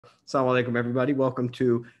Assalamu alaikum, everybody. Welcome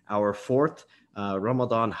to our fourth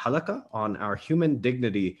Ramadan Halaqa on our Human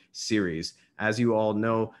Dignity series. As you all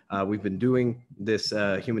know, we've been doing this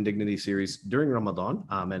Human Dignity series during Ramadan,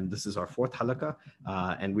 and this is our fourth Halaqa,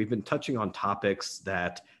 and we've been touching on topics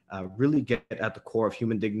that really get at the core of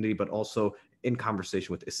human dignity, but also in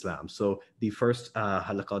conversation with Islam. So the first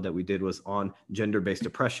halaqah that we did was on gender-based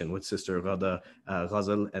oppression with Sister Ghada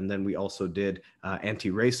Ghazal, and then we also did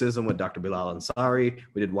anti-racism with Dr. Bilal Ansari.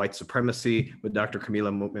 We did white supremacy with Dr.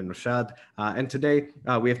 Kamila Mu'min Rashad, and today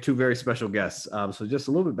we have two very special guests. So just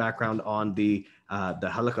a little bit background on the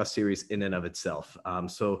halaqah series in and of itself.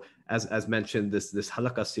 So as mentioned, this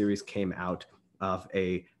halaqah series came out of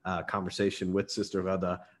a conversation with Sister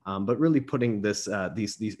Ghada, but really putting these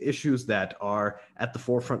issues that are at the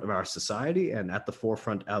forefront of our society and at the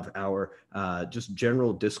forefront of our just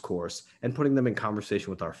general discourse, and putting them in conversation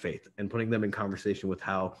with our faith, and putting them in conversation with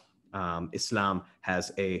how Islam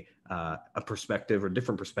has a perspective or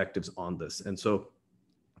different perspectives on this. And so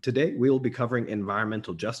today, we will be covering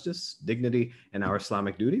environmental justice, dignity, and our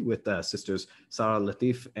Islamic duty with Sisters Saarah,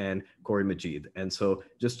 Latif, and Kori Majeed. And so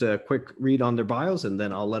just a quick read on their bios, and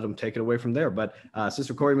then I'll let them take it away from there. But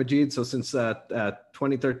Sister Kori Majeed, so since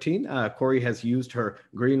 2013, Kori has used her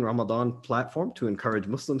Green Ramadan platform to encourage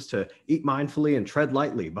Muslims to eat mindfully and tread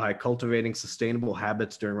lightly by cultivating sustainable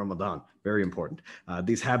habits during Ramadan. Very important.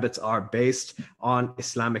 These habits are based on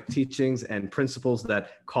Islamic teachings and principles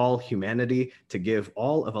that call humanity to give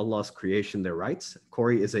all of Allah's creation their rights.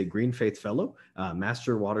 Kori is a GreenFaith Fellow,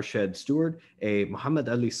 Master Watershed Steward, a Muhammad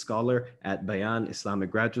Ali Scholar at Bayan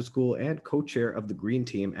Islamic Graduate School, and co-chair of the Green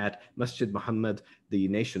Team at Masjid Muhammad, the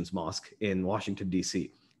nation's mosque in Washington,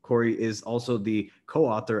 D.C. Kori is also the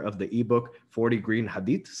co-author of the ebook 40 Green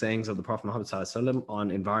Hadith, Sayings of the Prophet Muhammadﷺ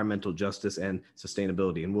on Environmental Justice and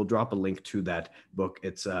Sustainability. And we'll drop a link to that book.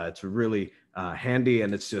 It's really handy,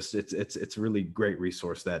 and it's a really great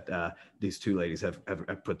resource that these two ladies have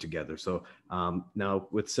put together. So now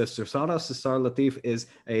with Sister Saarah, Sister Latif is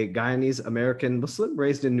a Guyanese American Muslim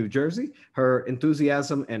raised in New Jersey. Her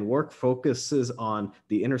enthusiasm and work focuses on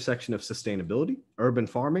the intersection of sustainability, urban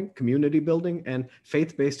farming, community building, and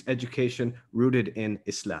faith-based education rooted in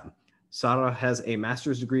Islam. Saarah has a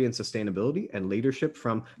master's degree in sustainability and leadership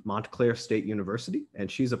from Montclair State University,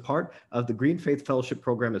 and she's a part of the GreenFaith Fellowship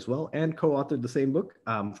Program as well, and co-authored the same book,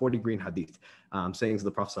 40 Green Hadith, Sayings of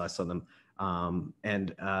the Prophet ﷺ.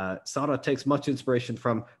 And Saarah takes much inspiration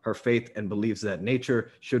from her faith and believes that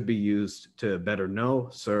nature should be used to better know,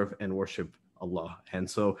 serve, and worship Allah. And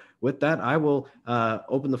so with that, I will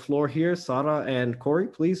open the floor here. Saarah and Kori,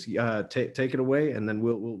 please take it away, and then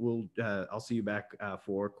I'll see you back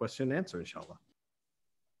for question and answer, inshallah.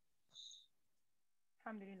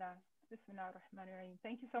 Alhamdulillah. Bismillah ar-Rahman ar-Rahim.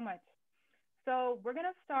 Thank you so much. So we're going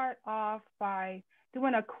to start off by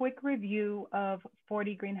doing a quick review of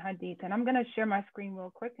 40 Green Hadith, and I'm going to share my screen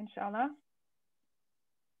real quick, inshallah.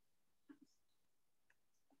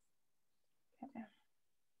 Okay.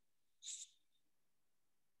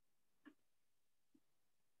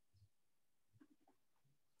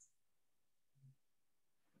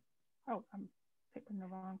 Oh, I'm picking the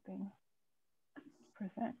wrong thing.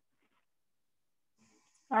 Present.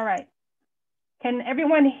 All right. Can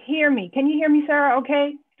everyone hear me? Can you hear me, Sarah?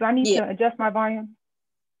 Okay. Do I need to adjust my volume?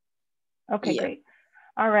 Okay, great.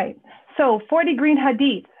 All right. So 40 Green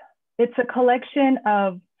Hadith, it's a collection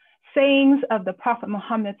of sayings of the Prophet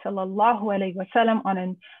Muhammadﷺ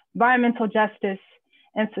on environmental justice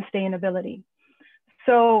and sustainability.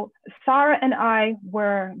 So Saarah and I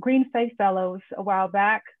were GreenFaith Fellows a while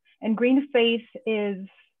back. And GreenFaith is,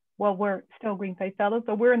 well, we're still GreenFaith Fellows,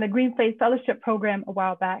 but we're in the GreenFaith Fellowship Program a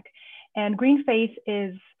while back. And GreenFaith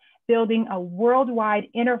is building a worldwide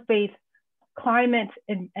interfaith climate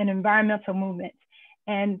and environmental movement.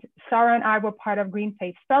 And Saarah and I were part of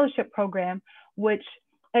GreenFaith's Fellowship Program, which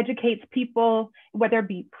educates people, whether it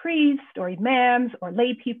be priests or imams or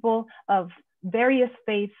lay people of various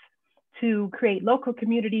faiths, to create local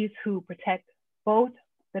communities who protect both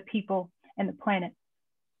the people and the planet.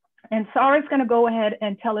 And Saarah is going to go ahead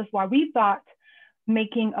and tell us why we thought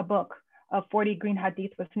making a book of 40 Green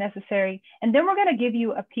Hadith was necessary. And then we're going to give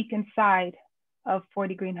you a peek inside of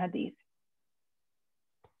 40 Green Hadith.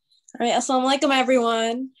 All right, assalamu alaikum,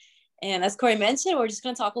 everyone. And as Kori mentioned, we're just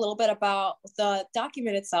going to talk a little bit about the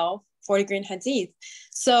document itself, 40 Green Hadith.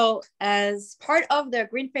 So as part of the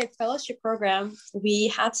GreenFaith Fellowship Program, we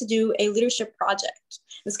had to do a leadership project.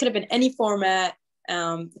 This could have been any format.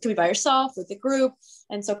 It could be by yourself, with a group.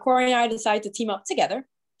 And so Kori and I decided to team up together.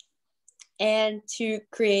 and to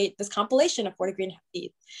create this compilation of 40 Green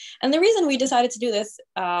Hadith. And the reason we decided to do this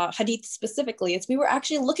Hadith specifically is we were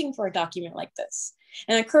actually looking for a document like this.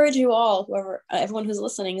 And I encourage you all, everyone who's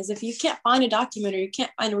listening, is if you can't find a document or you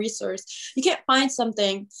can't find a resource, you can't find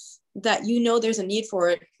something that you know there's a need for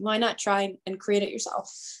it, why not try and create it yourself?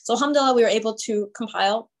 So alhamdulillah, we were able to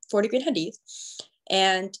compile 40 Green Hadith.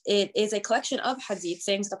 And it is a collection of hadith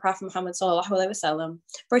sayings of the Prophet Muhammadﷺ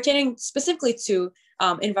pertaining specifically to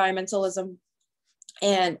environmentalism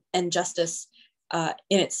and justice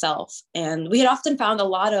in itself. And we had often found a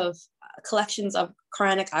lot of collections of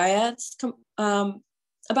Quranic ayats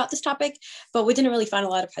about this topic, but we didn't really find a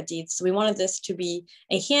lot of hadiths. So we wanted this to be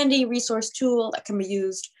a handy resource tool that can be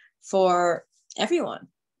used for everyone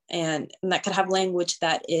and that could have language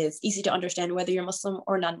that is easy to understand whether you're Muslim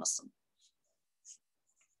or non-Muslim.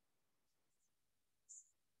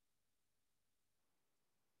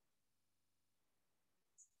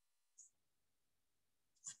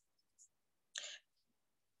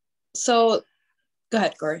 So go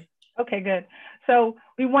ahead, Kori. Okay, good. So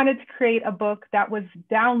we wanted to create a book that was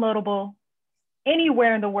downloadable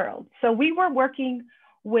anywhere in the world. So we were working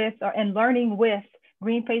with and learning with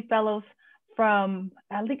GreenFaith fellows from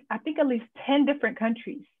I think at least 10 different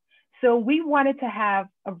countries. So we wanted to have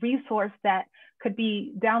a resource that could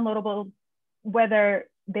be downloadable, whether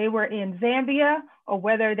they were in Zambia or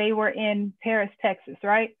whether they were in Paris, Texas,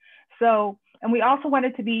 right? So, and we also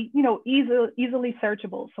wanted to be, easily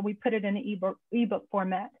searchable. So we put it in an ebook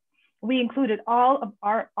format. We included all of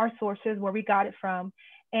our sources, where we got it from,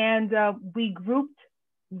 and we grouped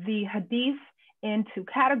the hadith into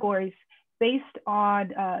categories based on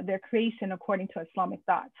their creation according to Islamic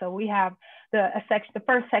thought. So we have the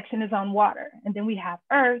first section is on water, and then we have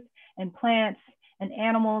earth and plants and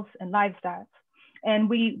animals and livestock. And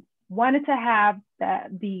we wanted to have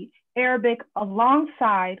the Arabic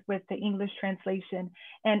alongside with the English translation.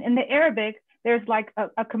 And in the Arabic, there's like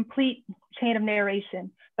a complete chain of narration.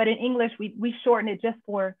 But in English, we shorten it just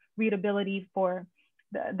for readability for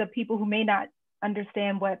the people who may not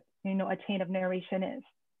understand what a chain of narration is.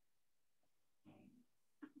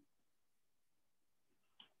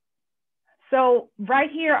 So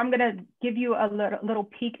right here, I'm gonna give you a little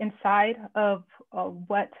peek inside of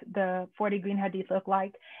what the 40 Green Hadith look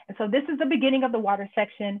like. And so this is the beginning of the water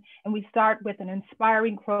section, and we start with an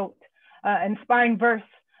inspiring quote, inspiring verse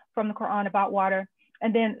from the Quran about water.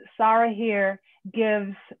 And then Saarah here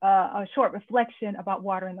gives a short reflection about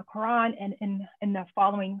water in the Quran and in the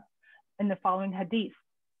following hadith.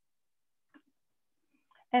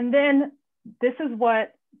 And then this is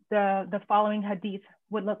what the following hadith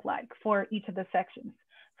would look like for each of the sections.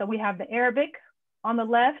 So we have the Arabic on the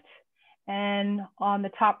left, and on the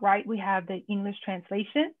top right, we have the English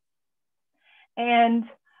translation. And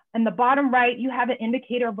in the bottom right, you have an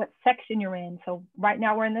indicator of what section you're in. So right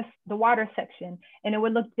now we're in the water section, and it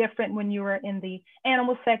would look different when you were in the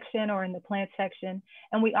animal section or in the plant section.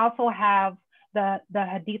 And we also have the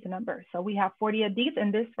hadith number. So we have 40 hadith,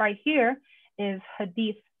 and this right here is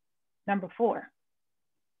hadith number 4.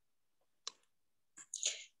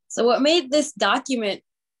 So what made this document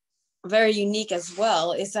very unique as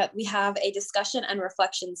well is that we have a discussion and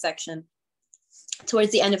reflection section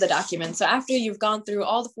towards the end of the document. So after you've gone through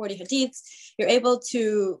all the 40 hadiths, you're able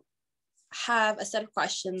to have a set of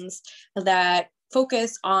questions that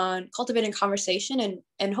focus on cultivating conversation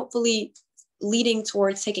and hopefully leading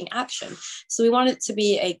towards taking action. So we want it to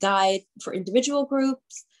be a guide for individual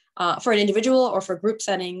groups, for an individual or for group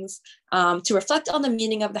settings, to reflect on the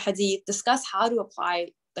meaning of the hadith, discuss how to apply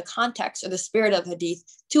the context or the spirit of hadith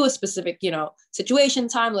to a specific, situation,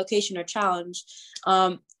 time, location, or challenge.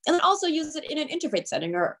 And then also use it in an interfaith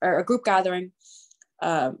setting or a group gathering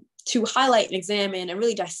to highlight and examine and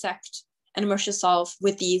really dissect and immerse yourself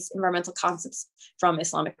with these environmental concepts from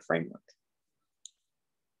Islamic framework.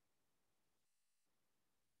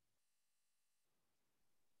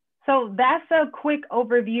 So that's a quick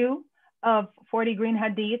overview of 40 Green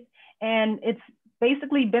Hadith, and it's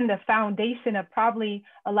basically been the foundation of probably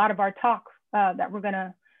a lot of our talk that we're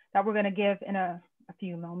gonna give in a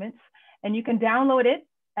few moments. And you can download it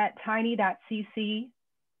at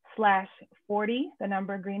tiny.cc/40, the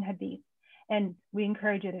number Green Hadith. And we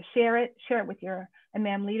encourage you to share it with your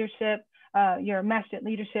imam leadership, your masjid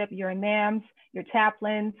leadership, your imams, your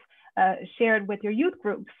chaplains, share it with your youth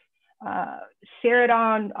groups, share it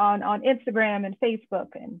on Instagram and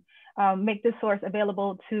Facebook, and make this source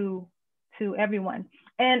available to everyone.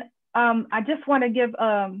 And I just want to give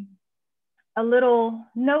a little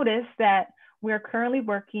notice that we're currently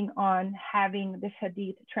working on having this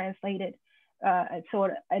hadith translated,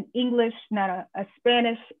 sort of an English, not a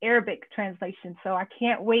Spanish Arabic translation. So I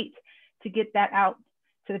can't wait to get that out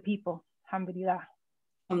to the people. Alhamdulillah.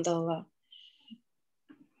 Alhamdulillah.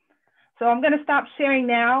 So I'm going to stop sharing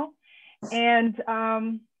now, and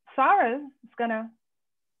Saarah is going to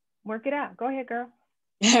work it out. Go ahead, girl.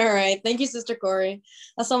 All right. Thank you, Sister Kori.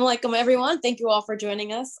 Assalamu alaikum, everyone. Thank you all for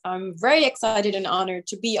joining us. I'm very excited and honored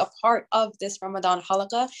to be a part of this Ramadan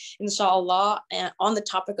Halaqa, inshallah, and on the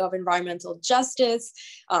topic of environmental justice,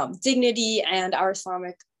 dignity, and our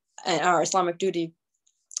Islamic duty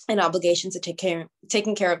and obligation to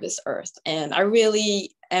taking care of this earth. And I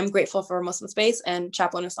really am grateful for Muslim Space and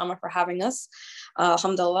Chaplain Islama for having us.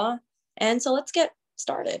 Alhamdulillah. And so let's get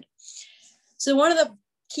started. So one of the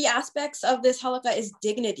key aspects of this halaqah is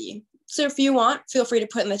dignity. So if you want, feel free to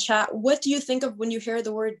put in the chat, what do you think of when you hear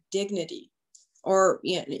the word dignity? Or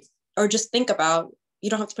just think about, you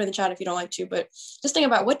don't have to put in the chat if you don't like to, but just think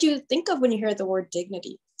about, what do you think of when you hear the word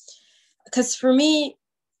dignity? Because for me,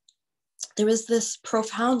 there is this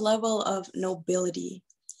profound level of nobility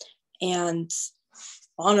and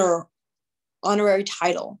honorary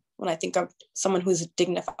title when I think of someone who's a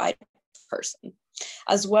dignified person,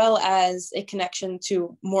 as well as a connection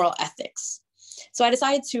to moral ethics. So I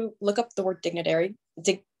decided to look up the word dignity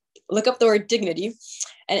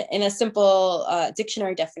and in a simple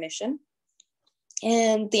dictionary definition.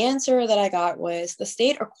 And the answer that I got was the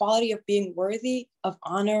state or quality of being worthy of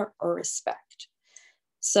honor or respect.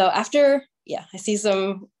 So after, I see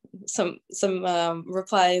some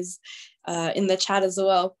replies in the chat as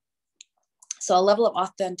well. So a level of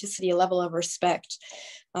authenticity, a level of respect.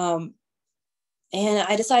 And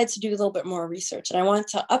I decided to do a little bit more research, and I wanted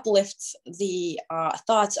to uplift the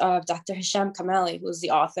thoughts of Dr. Hisham Kamali, who's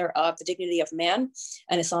the author of The Dignity of Man,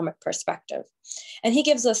 an Islamic Perspective. And he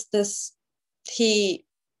gives us this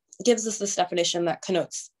definition that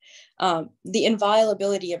connotes the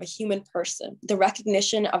inviolability of a human person, the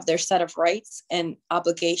recognition of their set of rights and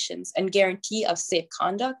obligations, and guarantee of safe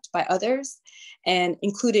conduct by others, and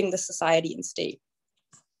including the society and state.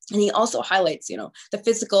 And he also highlights, the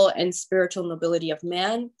physical and spiritual nobility of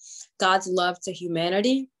man, God's love to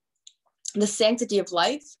humanity, the sanctity of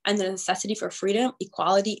life, and the necessity for freedom,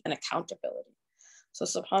 equality, and accountability. So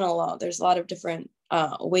subhanAllah, there's a lot of different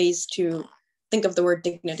ways to think of the word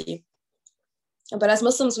dignity. But as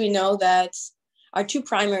Muslims, we know that our two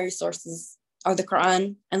primary sources are the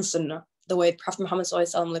Quran and Sunnah, the way Prophet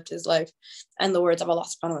Muhammadﷺ lived his life, and the words of Allah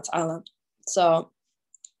subhanahu wa ta'ala. So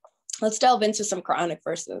let's delve into some Quranic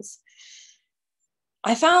verses.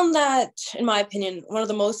 I found that, in my opinion, one of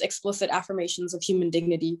the most explicit affirmations of human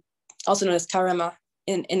dignity, also known as karama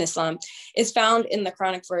in Islam, is found in the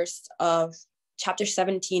Quranic verse of chapter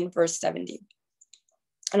 17, verse 70.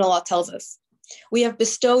 And Allah tells us, "We have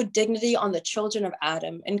bestowed dignity on the children of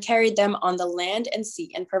Adam and carried them on the land and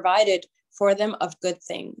sea and provided for them of good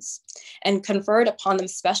things and conferred upon them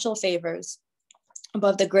special favors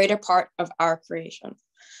above the greater part of our creation."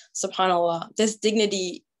 SubhanAllah, this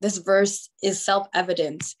dignity, this verse is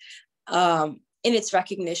self-evident in its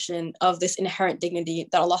recognition of this inherent dignity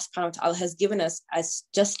that Allah subhanahu wa ta'ala has given us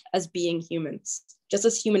as being humans, just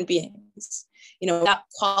as human beings, without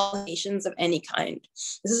qualifications of any kind.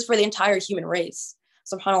 This is for the entire human race.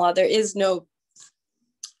 SubhanAllah, there is no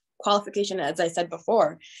qualification, as I said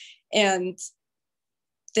before. And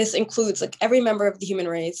this includes every member of the human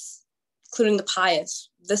race, including the pious,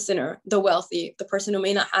 the sinner, the wealthy, the person who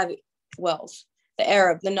may not have wealth, the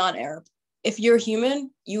Arab, the non-Arab. If you're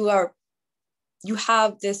human, you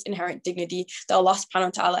have this inherent dignity that Allah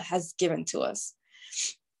subhanahu wa ta'ala has given to us.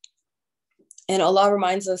 And Allah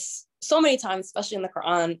reminds us so many times, especially in the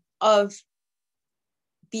Quran, of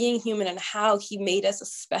being human and how he made us a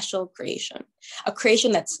special creation, a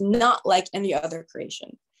creation that's not like any other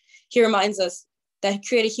creation. He reminds us that he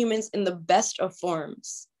created humans in the best of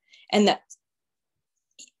forms, and that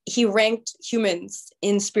he ranked humans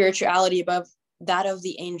in spirituality above that of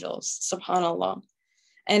the angels, subhanAllah.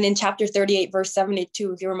 And in chapter 38, verse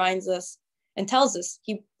 72, he reminds us and tells us,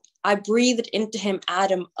 I breathed into him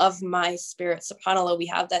Adam of my spirit. SubhanAllah, we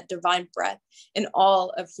have that divine breath in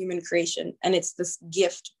all of human creation, and it's this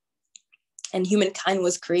gift. And humankind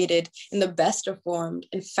was created in the best of forms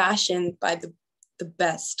and fashioned by the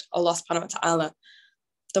best, Allah subhanahu wa ta'ala,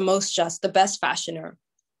 the most just, the best fashioner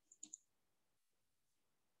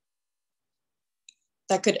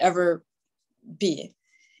that could ever be.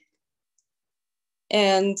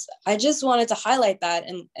 And I just wanted to highlight that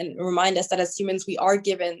and remind us that as humans, we are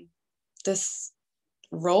given this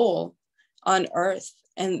role on earth,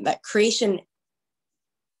 and that creation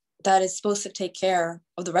that is supposed to take care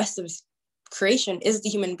of the rest of creation is the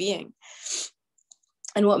human being.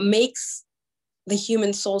 And what makes the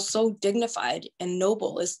human soul so dignified and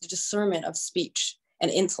noble is the discernment of speech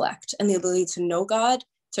and intellect and the ability to know God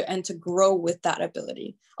and to grow with that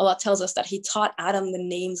ability. Allah tells us that he taught Adam the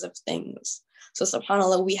names of things. So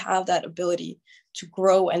subhanAllah, we have that ability to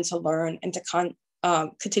grow and to learn and to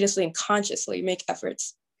continuously and consciously make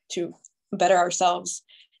efforts to better ourselves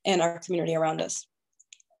and our community around us.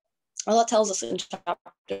 Allah tells us in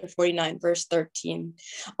chapter 49, verse 13,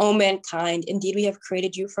 O mankind, indeed we have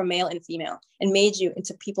created you from male and female and made you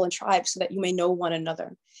into people and tribes so that you may know one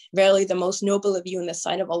another. Verily, the most noble of you in the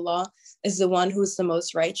sight of Allah is the one who is the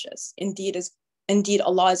most righteous. Indeed,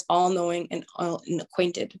 Allah is all-knowing and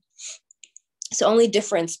acquainted. So only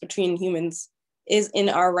difference between humans is in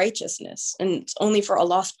our righteousness. And it's only for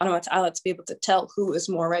Allah subhanahu wa ta'ala to be able to tell who is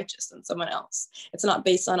more righteous than someone else. It's not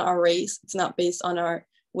based on our race. It's not based on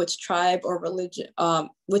which tribe or religion,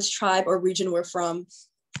 which tribe or region we're from,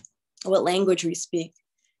 what language we speak.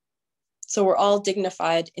 So we're all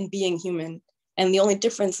dignified in being human. And the only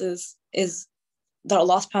difference is that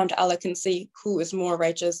Allah subhanahu wa ta'ala can see who is more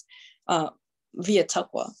righteous via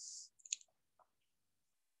taqwa.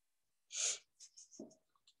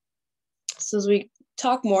 So as we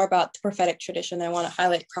talk more about the prophetic tradition, I want to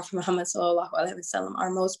highlight Prophet Muhammadﷺ, our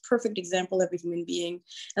most perfect example of a human being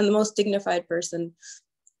and the most dignified person,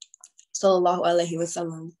 sallallahu alaihi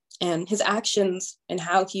wasallam, and his actions and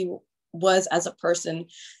how he was as a person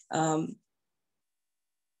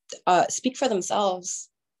speak for themselves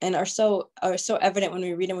and are so evident when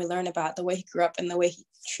we read and we learn about the way he grew up and the way he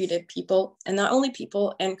treated people, and not only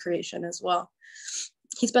people and creation as well.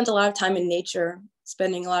 He spent a lot of time in nature,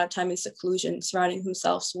 spending a lot of time in seclusion, surrounding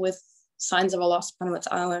himself with signs of Allah subhanahu wa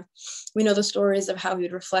ta'ala. We know the stories of how he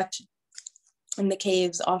would reflect in the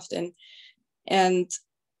caves often, and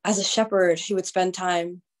as a shepherd, he would spend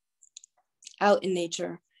time out in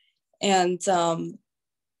nature. And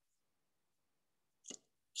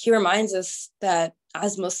he reminds us that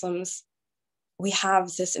as Muslims, we have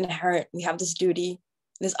this duty,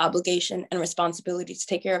 this obligation and responsibility to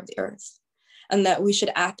take care of the earth, and that we should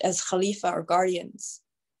act as Khalifa or guardians,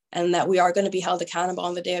 and that we are going to be held accountable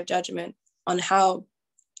on the Day of Judgment on how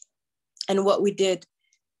and what we did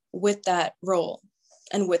with that role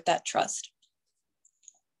and with that trust.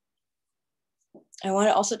 I want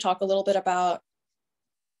to also talk a little bit about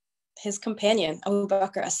his companion, Abu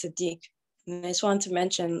Bakr as-Siddiq. And I just wanted to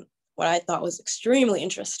mention what I thought was extremely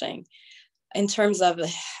interesting in terms of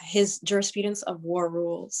his jurisprudence of war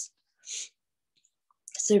rules.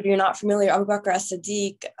 So if you're not familiar, Abu Bakr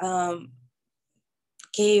as-Siddiq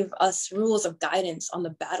gave us rules of guidance on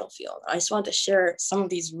the battlefield. I just wanted to share some of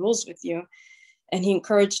these rules with you. And he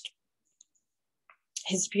encouraged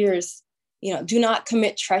his peers, do not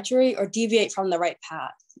commit treachery or deviate from the right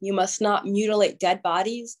path. You must not mutilate dead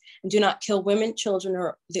bodies and do not kill women, children,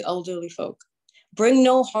 or the elderly folk. Bring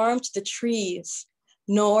no harm to the trees,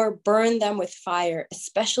 nor burn them with fire,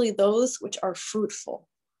 especially those which are fruitful.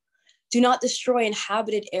 Do not destroy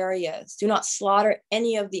inhabited areas. Do not slaughter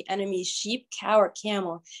any of the enemy's sheep, cow, or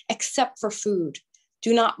camel, except for food.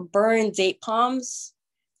 Do not burn date palms,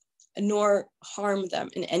 nor harm them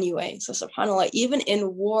in any way. So subhanAllah, even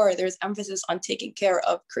in war, there's emphasis on taking care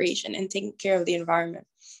of creation and taking care of the environment.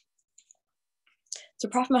 So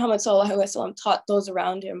Prophet Muhammad taught those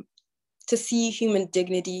around him to see human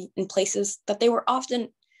dignity in places that they were often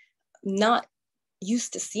not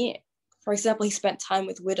used to seeing. For example, he spent time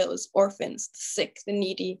with widows, orphans, the sick, the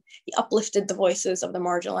needy. He uplifted the voices of the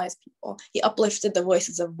marginalized people. He uplifted the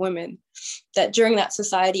voices of women that during that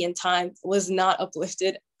society and time was not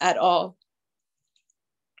uplifted at all.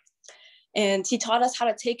 And he taught us how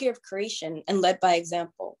to take care of creation and led by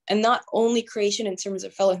example. And not only creation in terms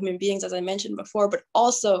of fellow human beings, as I mentioned before, but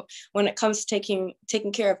also when it comes to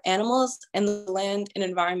taking care of animals and the land and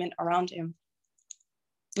environment around him.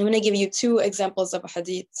 I'm going to give you two examples of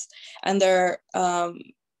hadiths, and they're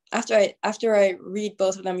after I read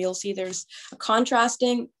both of them, you'll see there's a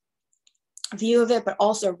contrasting view of it, but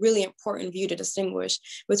also a really important view to distinguish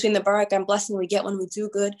between the barakah and blessing we get when we do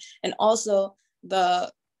good, and also the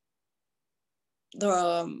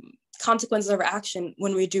consequences of our action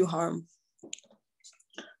when we do harm.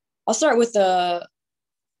 I'll start with the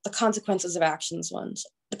consequences of actions ones.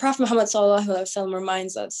 The Prophet Muhammad ﷺ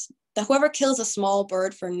reminds us that whoever kills a small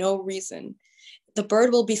bird for no reason, the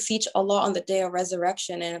bird will beseech Allah on the day of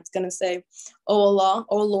resurrection, and it's going to say, "Oh Allah,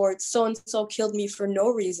 oh Lord, so-and-so killed me for no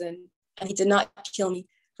reason, and he did not kill me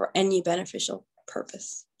for any beneficial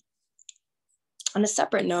purpose." On a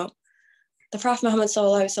separate note, the Prophet Muhammad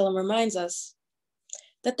ﷺ reminds us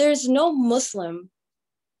that there's no Muslim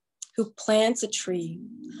who plants a tree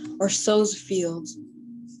or sows fields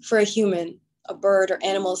for a human, a bird, or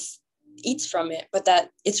animals eats from it, but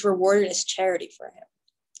that it's rewarded as charity for him.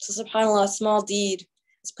 So subhanAllah, a small deed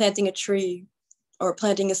as planting a tree or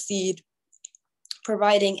planting a seed,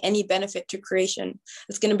 providing any benefit to creation,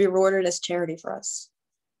 it's going to be rewarded as charity for us.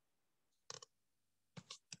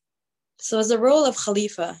 So as the role of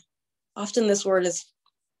Khalifa, often this word is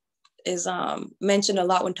mentioned a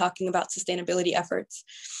lot when talking about sustainability efforts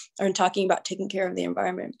or in talking about taking care of the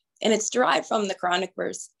environment. And it's derived from the Quranic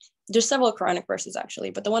verse. There's several Quranic verses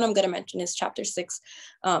actually, but the one I'm going to mention is chapter 6,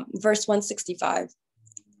 verse 165.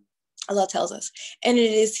 Allah tells us, and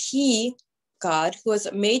it is He, God, who has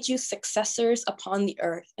made you successors upon the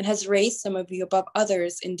earth and has raised some of you above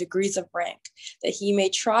others in degrees of rank, that He may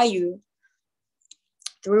try you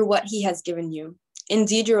through what He has given you.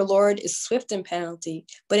 Indeed, your Lord is swift in penalty,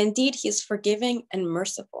 but indeed He is forgiving and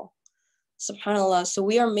merciful. SubhanAllah. So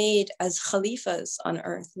we are made as Khalifas on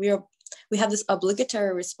earth. We have this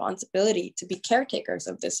obligatory responsibility to be caretakers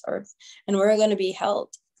of this earth, and we're going to be held.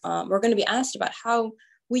 We're going to be asked about how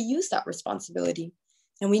we use that responsibility.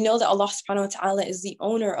 And we know that Allah subhanahu wa ta'ala is the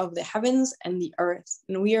owner of the heavens and the earth.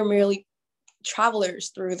 And we are merely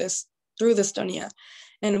travelers through this dunya.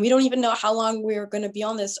 And we don't even know how long we are going to be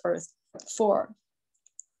on this earth for.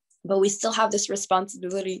 But we still have this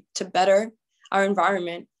responsibility to better our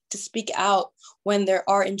environment, to speak out when there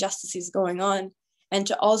are injustices going on, and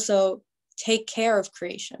to also take care of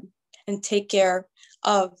creation and take care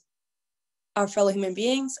of our fellow human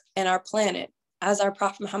beings and our planet, as our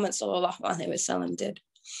Prophet Muhammadﷺ did.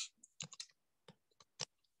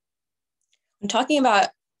 When talking about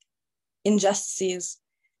injustices,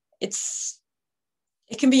 it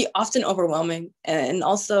can be often overwhelming and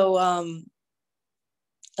also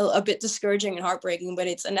a bit discouraging and heartbreaking, but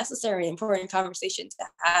it's a necessary, important conversation to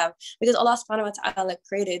have, because Allah subhanahu wa ta'ala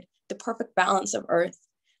created the perfect balance of earth.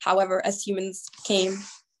 However, as humans came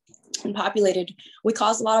and populated, we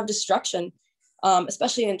caused a lot of destruction,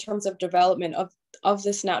 especially in terms of development of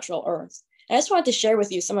this natural earth. And I just wanted to share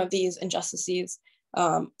with you some of these injustices,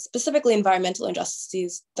 specifically environmental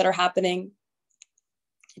injustices that are happening,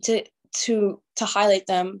 to highlight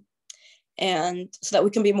them, and so that we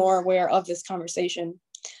can be more aware of this conversation.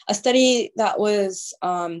 A study that was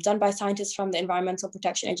done by scientists from the Environmental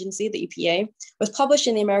Protection Agency, the EPA, was published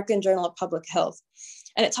in the American Journal of Public Health.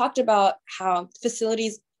 And it talked about how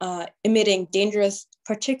facilities emitting dangerous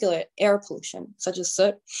particulate air pollution, such as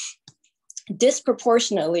soot,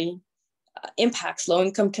 disproportionately impacts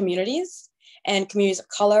low-income communities and communities of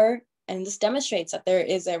color. And this demonstrates that there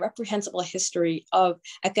is a reprehensible history of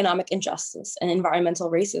economic injustice and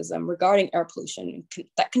environmental racism regarding air pollution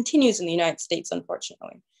that continues in the United States,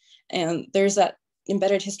 unfortunately. And there's that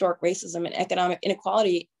embedded historic racism and economic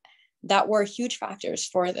inequality that were huge factors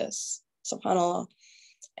for this, subhanAllah.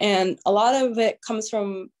 And a lot of it comes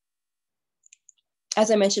from,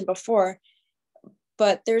 as I mentioned before,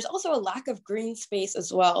 but there's also a lack of green space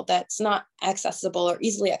as well that's not accessible or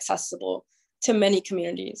easily accessible to many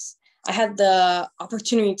communities. I had the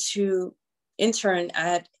opportunity to intern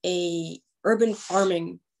at a urban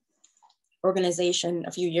farming organization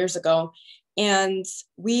a few years ago, and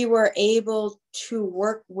we were able to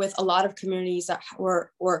work with a lot of communities that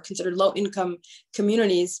were considered low-income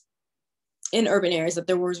communities in urban areas, that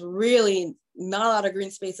there was really not a lot of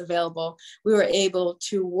green space available. We were able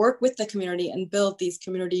to work with the community and build these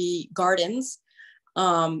community gardens,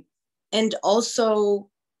 and also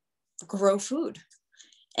grow food.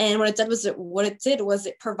 And what it did was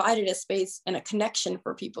it provided a space and a connection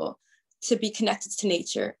for people to be connected to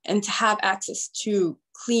nature and to have access to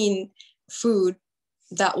clean food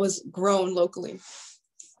that was grown locally.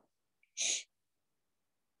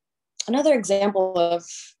 Another example of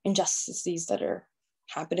injustices that are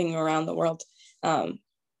happening around the world,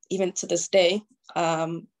 even to this day,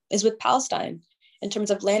 is with Palestine in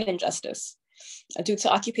terms of land injustice. Due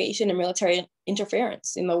to occupation and military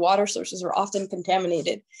interference, the water sources were often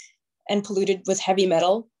contaminated and polluted with heavy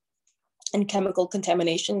metal and chemical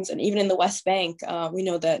contaminations. And even in the West Bank, we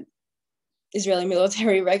know that Israeli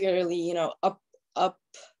military regularly,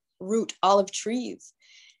 uproot olive trees,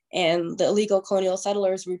 and the illegal colonial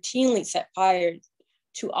settlers routinely set fire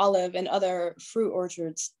to olive and other fruit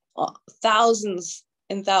orchards, thousands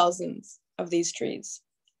and thousands of these trees.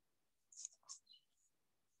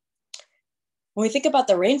 When we think about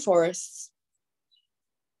the rainforests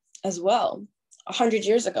as well, 100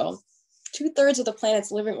 years ago, 2/3 of the planet's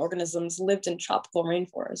living organisms lived in tropical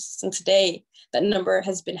rainforests. And today that number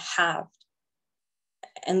has been halved.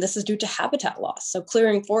 And this is due to habitat loss. So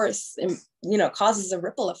clearing forests, causes a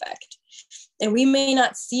ripple effect. And we may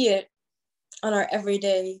not see it on our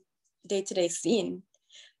everyday, day-to-day scene,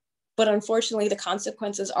 but unfortunately the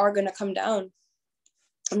consequences are going to come down,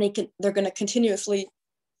 and they're going to continuously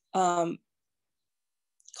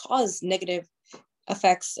cause negative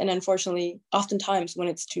effects, and unfortunately, oftentimes when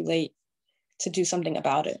it's too late to do something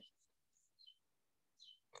about it.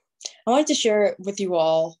 I wanted to share with you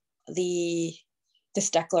all this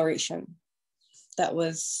declaration that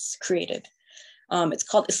was created. It's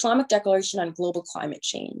called Islamic Declaration on Global Climate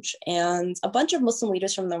Change. And a bunch of Muslim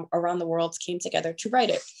leaders from around the world came together to write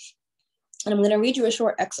it. And I'm going to read you a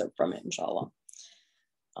short excerpt from it, inshallah.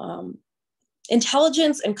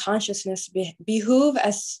 Intelligence and consciousness behoove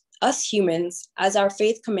as us humans, as our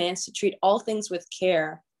faith commands, to treat all things with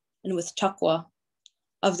care and with taqwa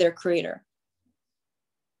of their creator.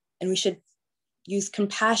 And we should use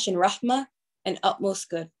compassion, rahmah, and utmost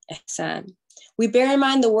good, ihsan. We bear in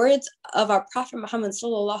mind the words of our Prophet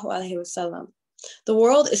Muhammadﷺ. The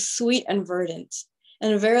world is sweet and verdant,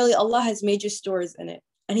 and verily Allah has made you stores in it,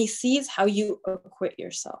 and He sees how you acquit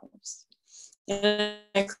yourselves. And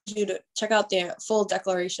I encourage you to check out the full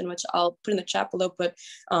declaration, which I'll put in the chat below, but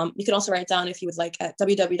you can also write down if you would like at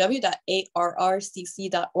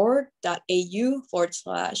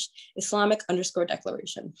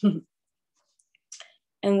www.arrcc.org.au/Islamic_declaration.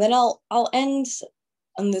 And then I'll end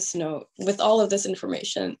on this note with all of this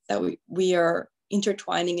information that we are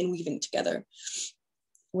intertwining and weaving together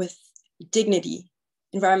with dignity,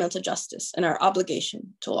 environmental justice, and our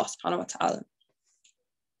obligation to Allah subhanahu wa ta'ala.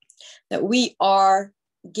 That we are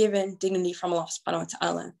given dignity from Allah subhanahu wa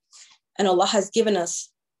ta'ala. And Allah has given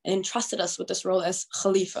us and entrusted us with this role as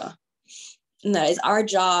Khalifa. And that is our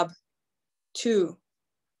job to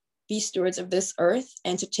be stewards of this earth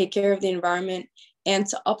and to take care of the environment and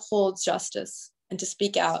to uphold justice and to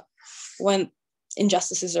speak out when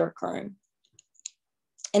injustices are occurring.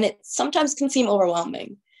 And it sometimes can seem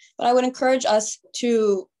overwhelming, but I would encourage us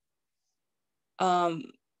to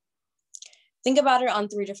think about it on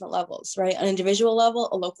 3 different levels, right? An individual level,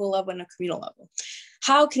 a local level, and a communal level.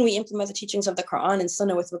 How can we implement the teachings of the Quran and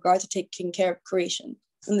Sunnah with regard to taking care of creation?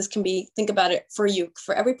 And this can be, think about it for you,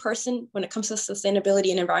 for every person, when it comes to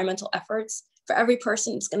sustainability and environmental efforts, for every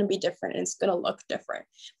person, it's going to be different and it's going to look different.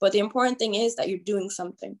 But the important thing is that you're doing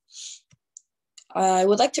something. I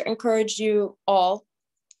would like to encourage you all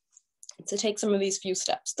to take some of these few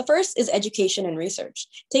steps. The first is education and research.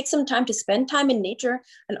 Take some time to spend time in nature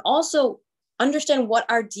and also understand what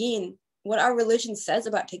our deen, what our religion says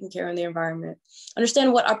about taking care of the environment.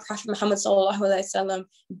 Understand what our Prophet Muhammadﷺ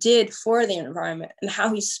did for the environment and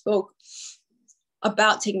how he spoke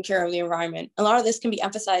about taking care of the environment. A lot of this can be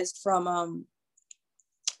emphasized from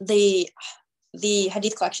the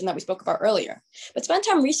hadith collection that we spoke about earlier. But spend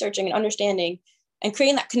time researching and understanding and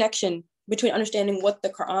creating that connection between understanding what the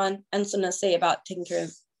Quran and Sunnah say about taking care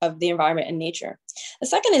of the environment and nature. The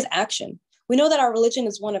second is action. We know that our religion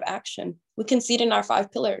is one of action. We can see it in our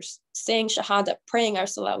 5 pillars, saying shahada, praying our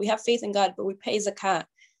salah. We have faith in God, but we pay zakat,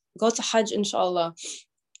 go to hajj, inshallah.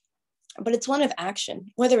 But it's one of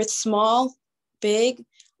action, whether it's small, big,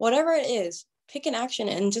 whatever it is, pick an action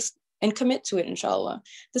and commit to it, inshallah.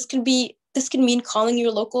 This can mean calling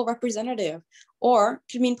your local representative, or it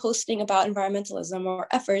could mean posting about environmentalism or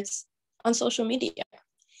efforts on social media.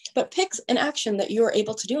 But pick an action that you are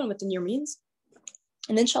able to do and within your means,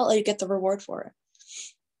 and inshallah you get the reward for it.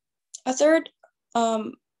 A third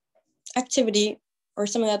activity, or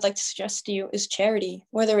something I'd like to suggest to you, is charity,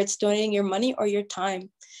 whether it's donating your money or your time.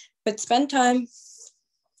 But spend time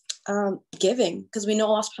giving, because we know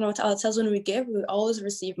Allah subhanahu wa ta'ala says when we give, we always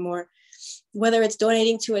receive more. Whether it's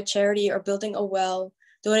donating to a charity or building a well,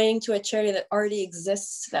 donating to a charity that already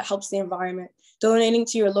exists that helps the environment, donating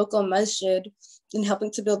to your local masjid and helping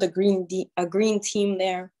to build a green team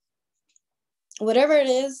there. Whatever it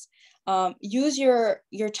is, use your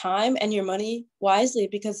time and your money wisely,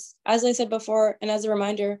 because as I said before, and as a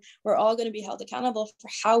reminder, we're all going to be held accountable for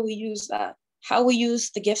how we use that, how we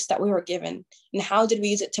use the gifts that we were given, and how did we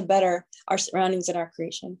use it to better our surroundings and our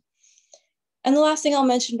creation. And the last thing I'll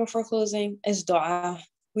mention before closing is dua.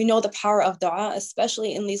 We know the power of dua,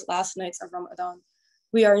 especially in these last nights of Ramadan.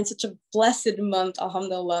 We are in such a blessed month,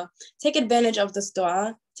 alhamdulillah. Take advantage of this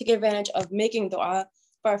dua, take advantage of making dua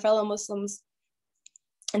for our fellow Muslims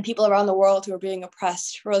and people around the world who are being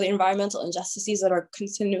oppressed, for the environmental injustices that are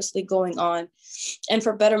continuously going on, and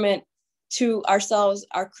for betterment to ourselves,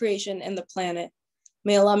 our creation, and the planet.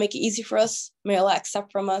 May Allah make it easy for us. May Allah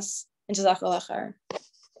accept from us. And Jazakallah khair.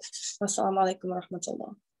 Wassalamu alaikum wa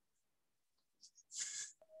rahmatullah.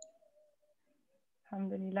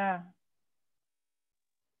 Alhamdulillah.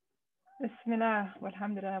 Bismillah,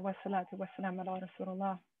 walhamdulillah, wassalatu wassalam ala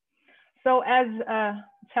rasulullah. So as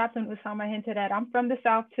Chaplain Usama hinted at, I'm from the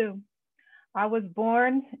South too. I was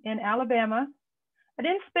born in Alabama. I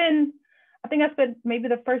think I spent maybe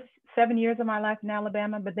the first 7 years of my life in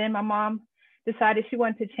Alabama, but then my mom decided she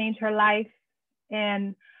wanted to change her life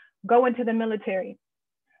and go into the military.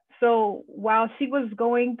 So while she was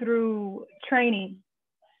going through training,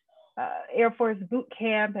 Air Force boot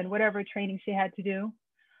camp and whatever training she had to do,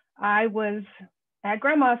 I was at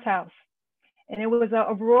grandma's house, and it was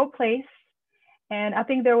a rural place. And I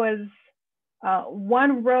think there was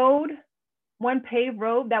one paved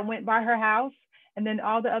road that went by her house, and then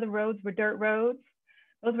all the other roads were dirt roads.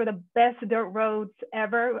 Those were the best dirt roads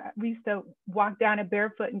ever. We used to walk down it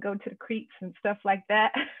barefoot and go to the creeks and stuff like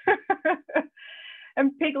that.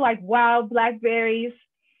 And pick like wild blackberries.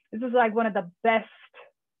 This was like one of the best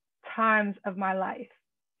times of my life.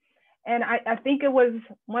 And I think it was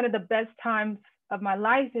one of the best times of my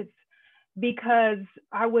life is because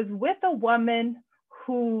I was with a woman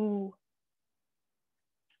who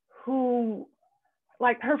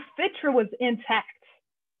like her fitra was intact.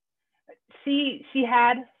 She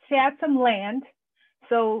had some land,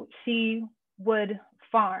 so she would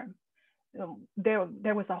farm.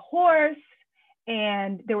 There was a horse,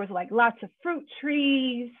 and there was like lots of fruit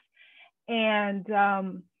trees, and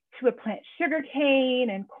she would plant sugarcane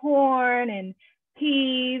and corn and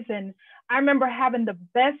peas. And I remember having the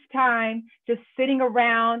best time just sitting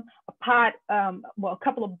around a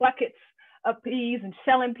couple of buckets of peas and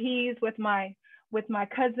shelling peas with my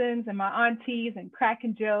cousins and my aunties and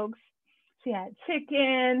cracking jokes. She had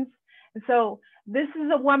chickens. And so this is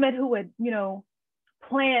a woman who would,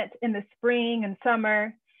 plant in the spring and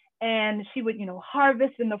summer, and she would,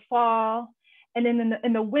 harvest in the fall. And then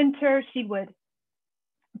in the winter, she would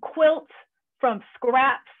quilt from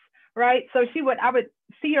scraps, right? So I would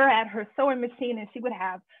see her at her sewing machine, and she would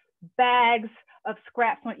have bags of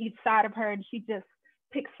scraps on each side of her, and she just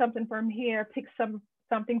pick something from here, pick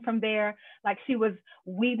something from there, like she was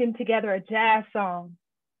weaving together a jazz song.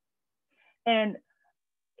 And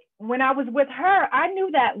when I was with her, I knew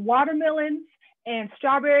that watermelons and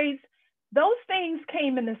strawberries, those things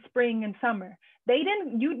came in the spring and summer.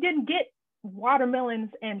 You didn't get watermelons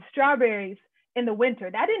and strawberries in the winter.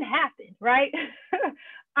 That didn't happen, right?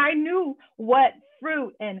 I knew what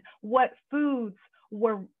fruit and what foods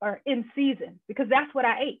are in season, because that's what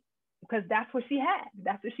I ate, because that's what she had.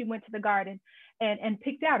 That's what she went to the garden and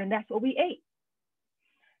picked out, and that's what we ate.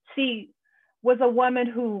 She was a woman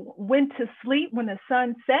who went to sleep when the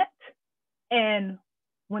sun set, and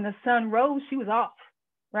when the sun rose, she was off,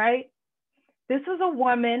 right? This is a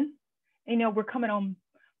woman, we're coming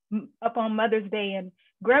up on Mother's Day, and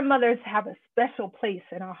grandmothers have a special place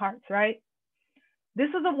in our hearts, right? This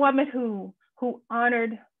is a woman who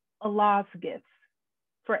honored Allah's gifts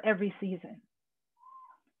for every season.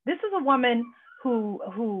 This is a woman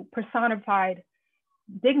who personified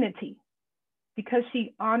dignity because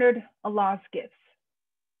she honored Allah's gifts.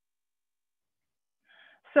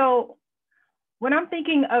 So when I'm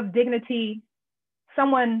thinking of dignity,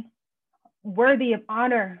 someone worthy of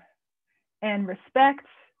honor and respect,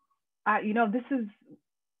 this is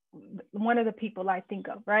one of the people I think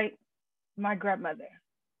of, right? My grandmother.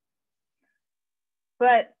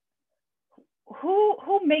 But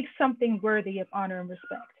who makes something worthy of honor and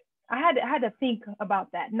respect? I had to think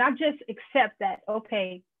about that, not just accept that,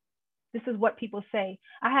 okay, this is what people say.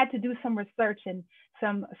 I had to do some research and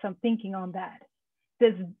some thinking on that.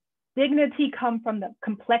 Does dignity come from the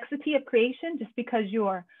complexity of creation? Just because you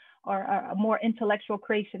are a more intellectual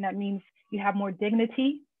creation, that means you have more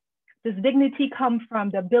dignity? Does dignity come from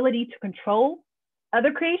the ability to control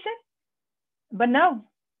other creation? But no,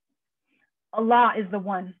 Allah is the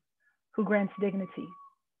one who grants dignity.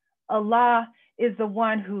 Allah is the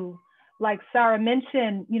one who, like Saarah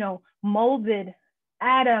mentioned, molded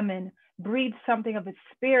Adam and breathed something of his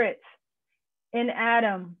spirit in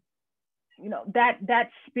Adam. That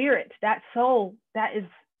spirit, that soul, that is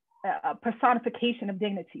a personification of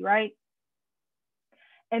dignity, right?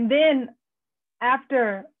 And then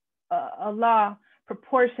after Allah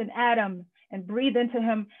proportioned Adam and breathed into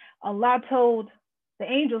him, Allah told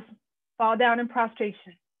the angels, fall down in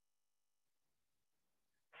prostration.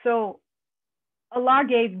 So Allah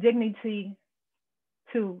gave dignity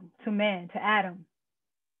to man, to Adam,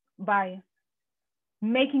 by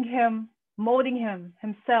making him, molding him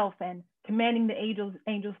himself, and commanding the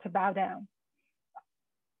angels to bow down,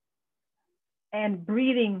 and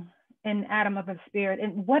breathing in Adam of his spirit.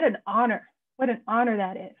 And what an honor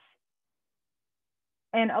that is.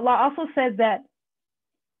 And Allah also says that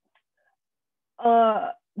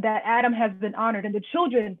that Adam has been honored, and the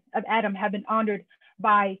children of Adam have been honored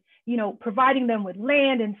by providing them with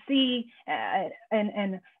land and sea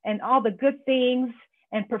and all the good things,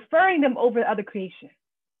 and preferring them over other creation.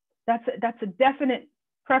 That's a definite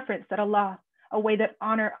preference that Allah, a way that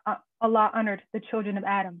Allah honored the children of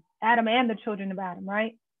Adam and the children of Adam,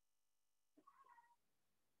 right?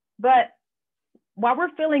 But while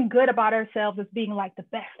we're feeling good about ourselves as being like the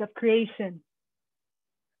best of creation,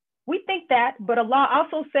 we think that, but Allah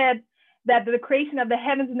also said that the creation of the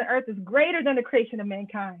heavens and the earth is greater than the creation of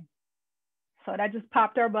mankind. So that just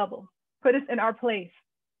popped our bubble, put us in our place.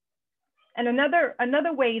 And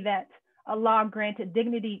another way that Allah granted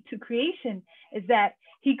dignity to creation is that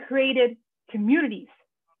he created communities.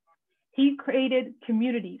 He created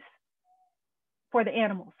communities for the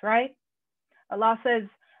animals, right? Allah says,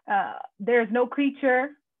 there is no creature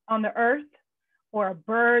on the earth or a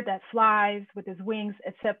bird that flies with his wings,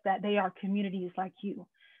 except that they are communities like you.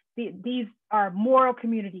 These are moral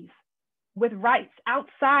communities with rights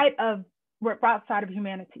outside of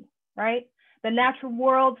humanity, right? The natural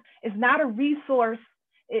world is not a resource,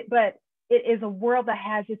 but it is a world that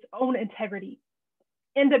has its own integrity,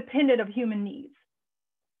 independent of human needs.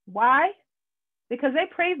 Why? Because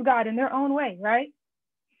they praise God in their own way, right?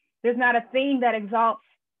 There's not a thing that exalts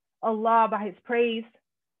Allah by his praise,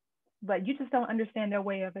 but you just don't understand their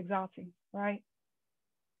way of exalting, right?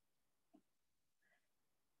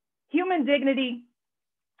 Human dignity,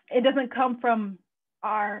 it doesn't come from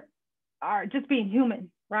our just being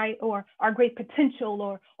human, right? Or our great potential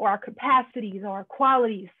or our capacities or our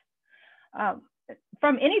qualities,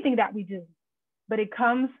 from anything that we do, but it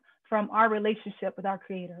comes from our relationship with our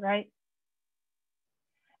Creator, right?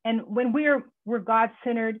 And when we're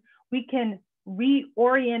God-centered, we can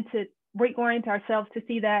reorient ourselves to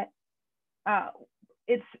see that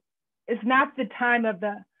it's not the time of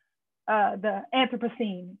the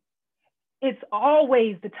Anthropocene. It's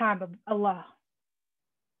always the time of Allah.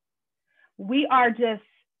 We are just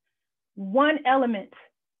one element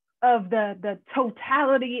of the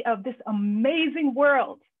totality of this amazing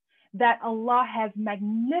world that Allah has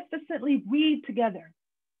magnificently weaved together.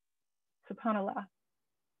 SubhanAllah.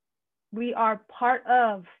 We are part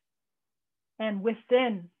of and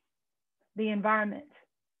within the environment,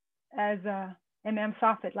 as Imam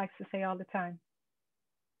Safed likes to say all the time.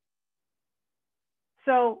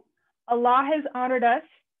 So Allah has honored us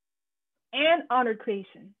and honored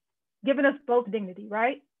creation, given us both dignity,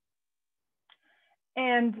 right?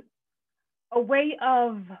 And a way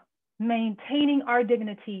of maintaining our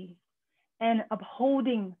dignity and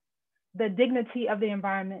upholding the dignity of the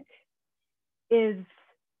environment is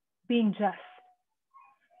being just.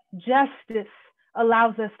 Justice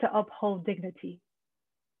allows us to uphold dignity.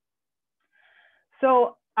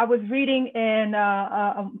 So I was reading in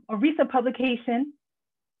a recent publication,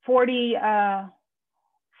 40 on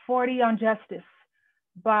Justice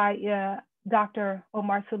by Dr.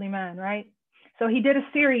 Omar Suleiman, right? So he did a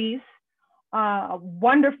series, a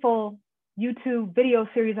wonderful YouTube video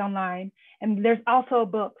series online, and there's also a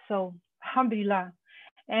book, so alhamdulillah.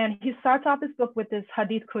 And he starts off his book with this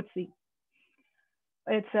Hadith Qudsi.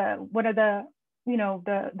 It's one of the,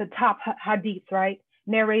 the top hadiths, right?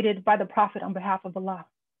 Narrated by the Prophet on behalf of Allah.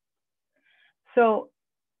 So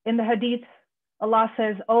in the hadith, Allah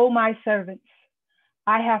says, "O my servants,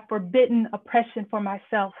 I have forbidden oppression for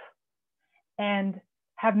myself and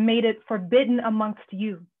have made it forbidden amongst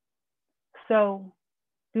you. So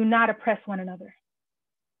do not oppress one another."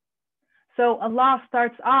 So Allah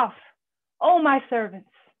starts off, "O my servants."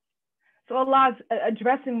 So Allah is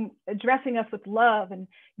addressing us with love and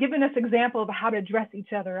giving us examples of how to address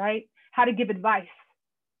each other, right? How to give advice.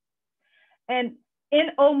 And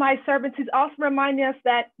in "O my servants," he's also reminding us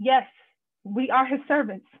that, yes, we are his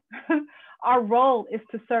servants. Our role is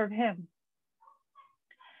to serve him.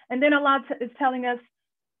 And then Allah is telling us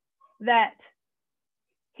that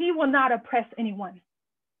he will not oppress anyone,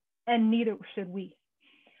 and neither should we.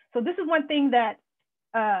 So this is one thing that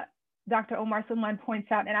Dr. Omar Suleiman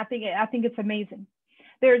points out, and I think it's amazing.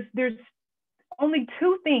 There's only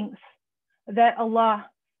two things that Allah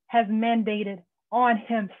has mandated on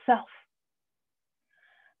himself.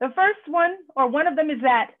 The first one, or one of them, is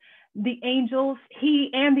that the angels, he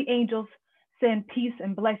and the angels, send peace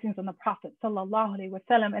and blessings on the Prophet sallallahu alaihi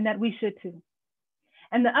wasallam, and that we should too.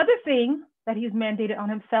 And the other thing that he's mandated on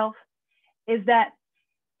himself is that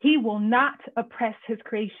he will not oppress his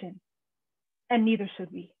creation, and neither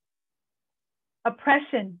should we.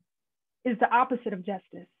 Oppression is the opposite of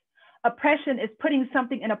justice. Oppression is putting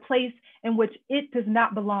something in a place in which it does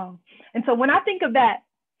not belong. And so when I think of that,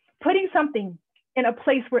 putting something in a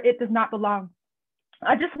place where it does not belong,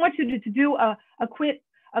 I just want you to do a quick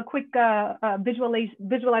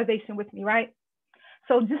visualization with me, right?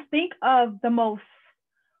 So just think of the most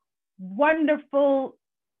wonderful,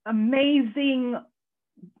 amazing,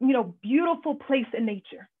 beautiful place in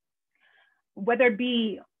nature, whether it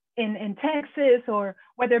be in Texas or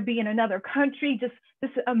whether it be in another country, just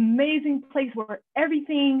this amazing place where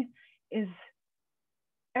everything is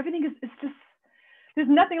everything is, it's just, there's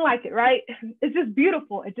nothing like it, right? It's just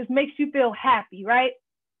beautiful. It just makes you feel happy, right?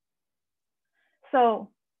 So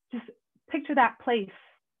just picture that place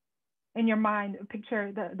in your mind.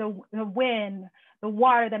 Picture the wind, the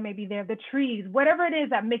water that may be there, the trees, whatever it is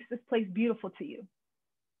that makes this place beautiful to you.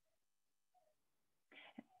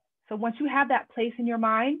 So once you have that place in your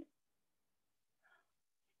mind,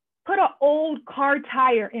 put an old car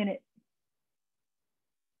tire in it.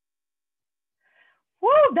 Woo,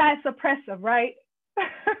 that's oppressive, right?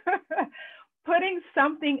 Putting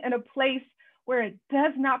something in a place where it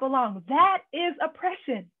does not belong, that is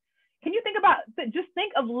oppression. Can you think about, just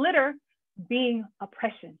think of litter being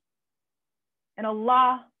oppression. And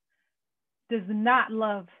Allah does not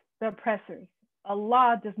love the oppressors.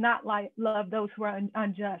 Allah does not love those who are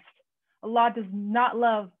unjust. Allah does not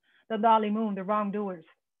love the dhalimun, the wrongdoers.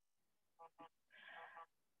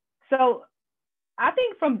 So I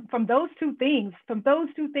think from those two things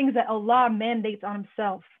that Allah mandates on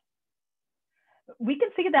himself, we can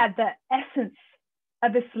see that the essence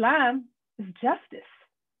of Islam is justice.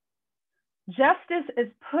 Justice is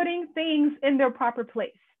putting things in their proper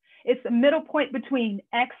place. It's the middle point between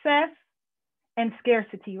excess and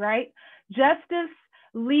scarcity, right? Justice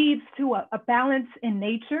leads to a balance in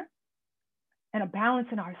nature and a balance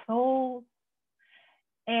in our soul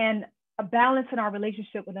and a balance in our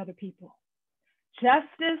relationship with other people.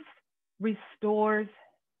 Justice restores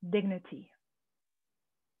dignity.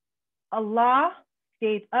 Allah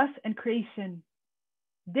gave us in creation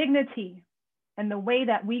dignity, and the way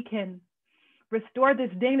that we can restore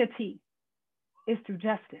this dignity is through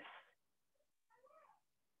justice.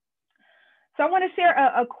 So I want to share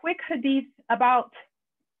a quick hadith about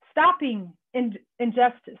stopping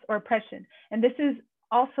injustice or oppression. And this is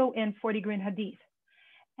also in 40 Green Hadith.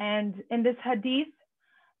 And in this hadith,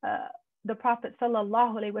 the Prophet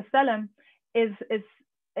ﷺ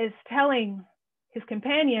is telling his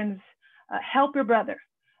companions, help your brother,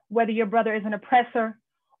 whether your brother is an oppressor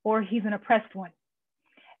or he's an oppressed one.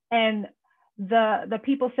 And the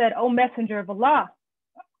people said, oh, messenger of Allah,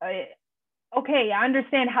 okay, I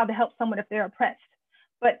understand how to help someone if they're oppressed,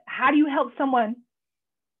 but how do you help someone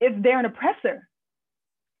if they're an oppressor?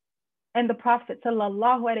 And the Prophet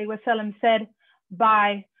ﷺ said,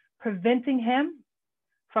 by preventing him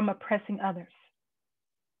from oppressing others.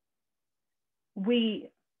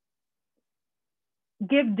 We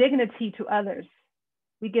give dignity to others.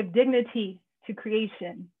 We give dignity to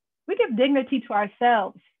creation. We give dignity to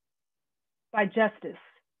ourselves by justice,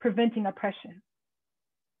 preventing oppression.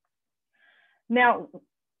 Now,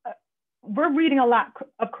 we're reading a lot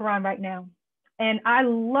of Quran right now. And I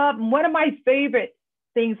love, one of my favorite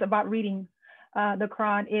things about reading the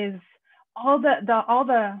Quran is all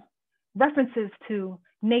the references to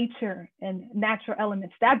nature and natural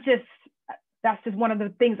elements. That's just one of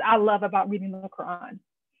the things I love about reading the Quran.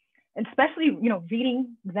 And especially,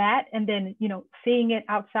 reading that and then, seeing it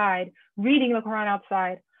outside, reading the Quran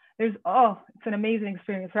outside. It's an amazing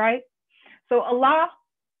experience, right? So Allah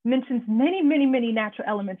mentions many, many, many natural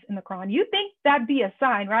elements in the Quran. You think that'd be a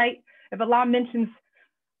sign, right? If Allah mentions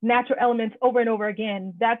natural elements over and over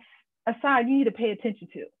again, that's a sign you need to pay attention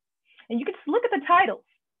to. And you can just look at the titles,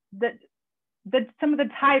 some of the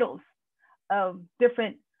titles of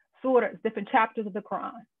different surahs, different chapters of the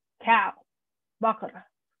Quran. Cow, Baqarah,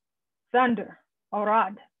 thunder,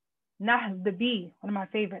 Arad, Nahl, the bee, one of my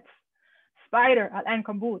favorites. Spider,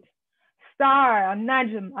 Al-Ankabut, star,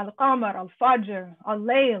 Al-Najm, Al-Qamar, Al-Fajr,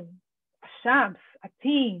 Al-Layl, Al-Shams,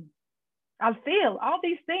 Al-Teen, Al-Fil, all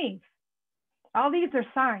these things. All these are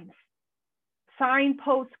signs,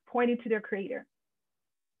 signposts pointing to their creator.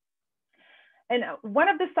 And one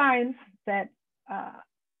of the signs that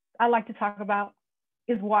I like to talk about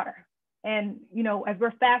is water. And, as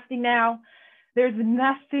we're fasting now, there's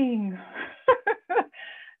nothing,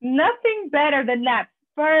 nothing better than that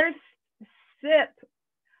first sip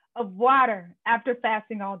of water after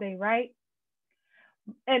fasting all day, right?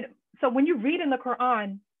 And so when you read in the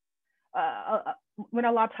Quran, when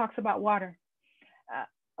Allah talks about water,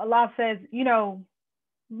 Allah says,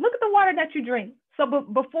 look at the water that you drink. So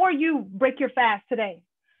before you break your fast today,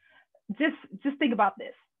 just think about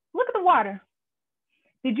this. Look at the water.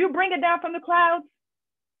 Did you bring it down from the clouds?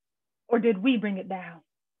 Or did we bring it down?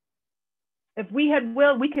 If we had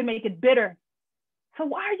will, we could make it bitter. So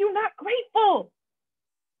why are you not grateful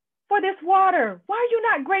for this water? Why are you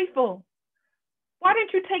not grateful? Why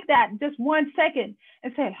didn't you take that just 1 second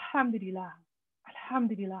and say, Alhamdulillah,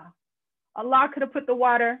 Alhamdulillah. Allah could have put the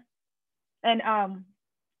water, and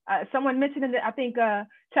someone mentioned in I think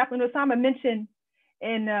Chaplain Osama mentioned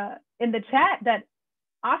in the chat that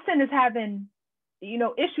Austin is having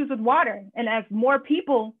issues with water. And as more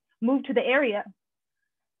people move to the area,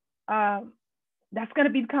 that's going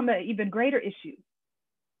to become an even greater issue.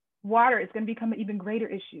 Water is going to become an even greater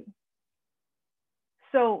issue.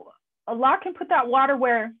 So Allah can put that water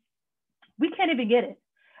where we can't even get it.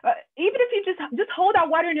 Even if you just hold that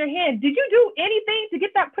water in your hand, did you do anything to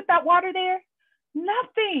put that water there?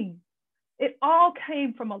 Nothing. It all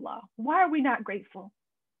came from Allah. Why are we not grateful?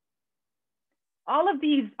 All of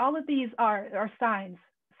these are signs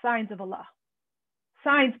of Allah,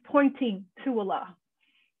 signs pointing to Allah.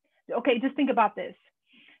 Okay, just think about this.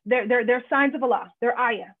 They're signs of Allah. They're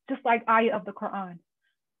ayah, just like ayah of the Quran.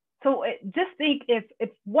 So just think if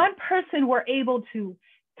one person were able to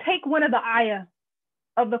take one of the ayah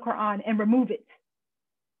of the Quran and remove it,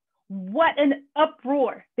 what an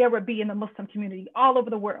uproar there would be in the Muslim community all over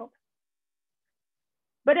the world.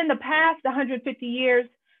 But in the past 150 years,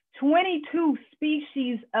 22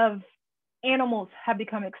 species of animals have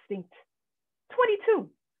become extinct. 22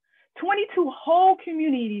 whole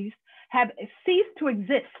communities have ceased to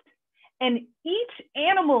exist. And each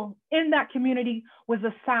animal in that community was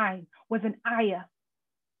a sign, was an ayah,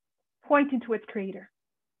 pointing to its creator.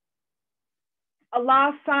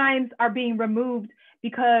 Allah's signs are being removed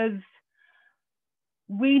because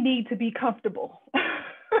we need to be comfortable.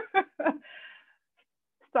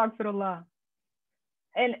 Astaghfirullah.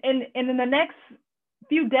 And in the next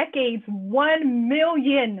few decades, 1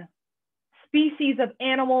 million species of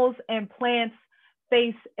animals and plants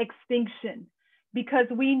face extinction because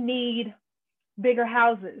we need bigger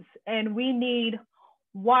houses and we need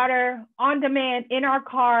water on demand in our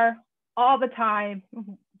car all the time.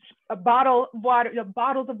 Bottles of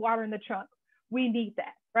water in the trunk. We need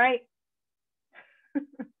that, right?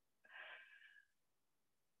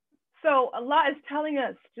 So Allah is telling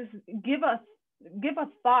us, just give a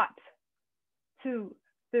thought to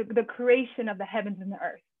the creation of the heavens and the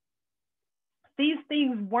earth. These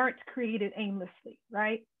things weren't created aimlessly,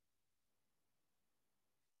 right?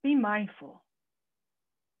 Be mindful.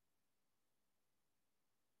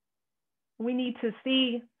 We need to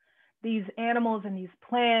see these animals and these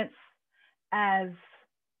plants as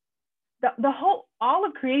all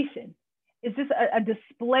of creation is just a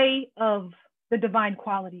display of the divine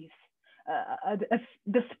qualities, a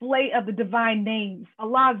display of the divine names,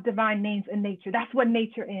 Allah's divine names in nature. That's what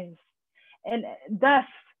nature is. And thus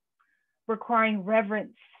requiring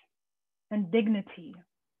reverence and dignity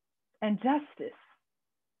and justice.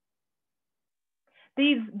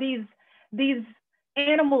 These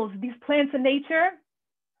animals, these plants in nature,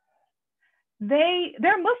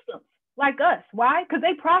 they're Muslims like us. Why? Because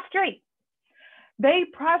they prostrate. They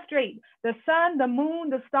prostrate. The sun, the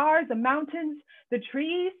moon, the stars, the mountains, the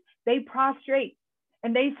trees, they prostrate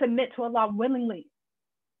and they submit to Allah willingly.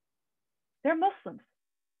 They're Muslims.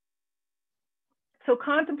 So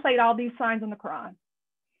contemplate all these signs in the Quran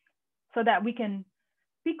so that we can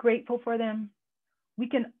be grateful for them. We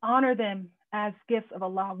can honor them as gifts of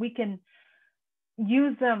Allah. We can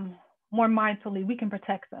use them more mindfully. We can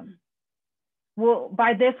protect them.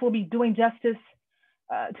 By this, we'll be doing justice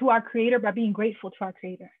to our Creator by being grateful to our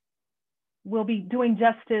Creator. We'll be doing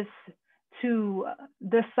justice to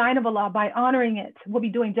the sign of Allah by honoring it. We'll be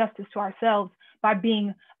doing justice to ourselves by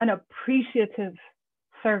being an appreciative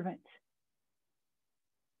servant.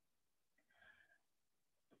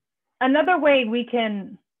 Another way we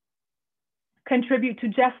can contribute to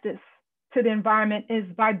justice to the environment is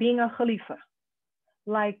by being a Khalifa.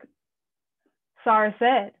 Like Saarah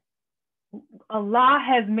said, Allah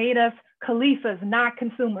has made us Khalifas, not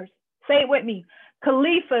consumers. Say it with me.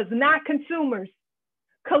 Khalifas, not consumers.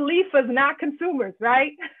 Khalifas, not consumers,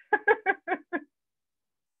 right?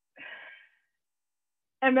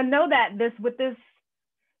 And to know that with this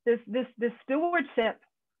stewardship,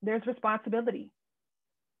 there's responsibility.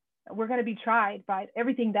 We're going to be tried by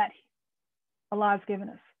everything that Allah has given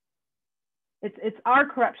us. It's our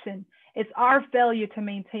corruption. It's our failure to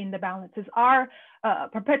maintain the balance. It's our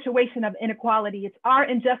perpetuation of inequality. It's our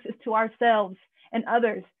injustice to ourselves and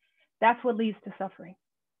others. That's what leads to suffering.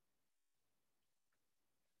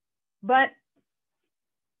 But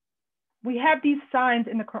we have these signs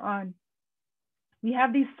in the Quran. We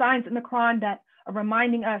have these signs in the Quran that are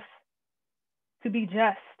reminding us to be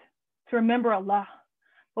just, to remember Allah.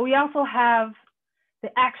 But we also have the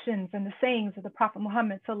actions and the sayings of the Prophet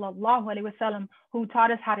Muhammadﷺ, who taught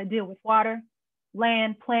us how to deal with water,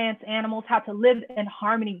 land, plants, animals, how to live in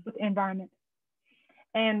harmony with the environment.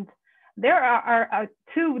 And there are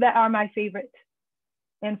two that are my favorite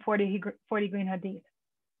in 40 Green Hadith.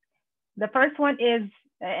 The first one is,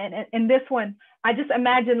 and this one, I just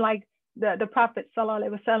imagine like the Prophet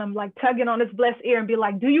ﷺ like tugging on his blessed ear and be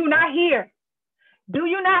like, do you not hear? Do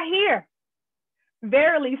you not hear?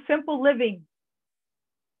 Verily, simple living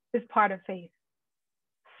is part of faith.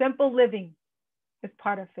 Simple living is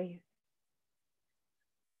part of faith.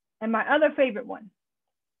 And my other favorite one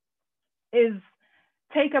is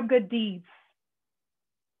take up good deeds,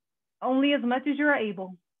 only as much as you are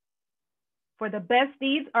able. For the best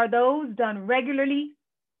deeds are those done regularly,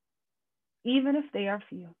 even if they are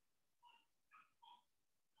few.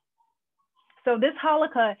 So this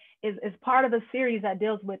Halaqa is part of a series that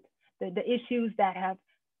deals with the issues that have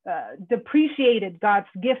depreciated God's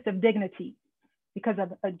gift of dignity because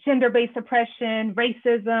of gender-based oppression,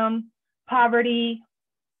 racism, poverty.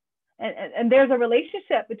 And there's a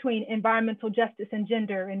relationship between environmental justice and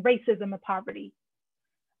gender, and racism and poverty.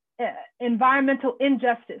 Environmental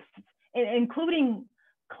injustice, including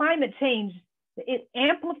climate change, it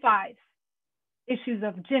amplifies issues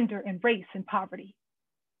of gender and race and poverty.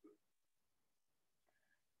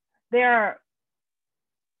 There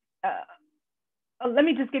are, let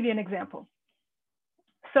me just give you an example.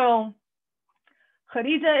 So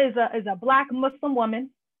Khadija is a Black Muslim woman,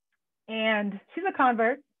 and she's a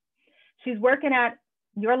convert. She's working at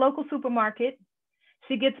your local supermarket.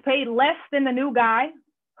 She gets paid less than the new guy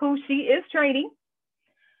who she is training.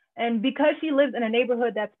 And because she lives in a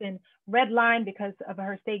neighborhood that's been redlined because of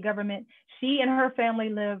her state government, she and her family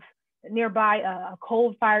live nearby a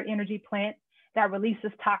coal-fired energy plant that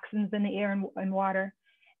releases toxins in the air and water.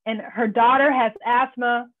 And her daughter has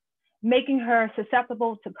asthma, making her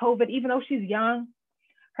susceptible to COVID, even though she's young.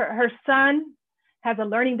 Her son has a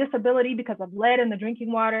learning disability because of lead in the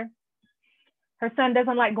drinking water. Her son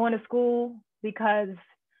doesn't like going to school because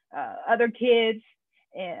other kids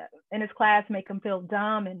in his class make him feel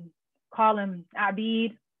dumb and call him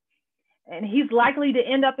Abid. And he's likely to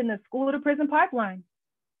end up in the school to prison pipeline.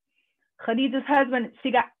 Khadija's husband,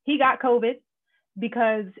 he got COVID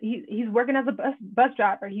because he's working as a bus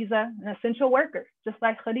driver. He's an essential worker, just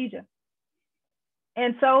like Khadija.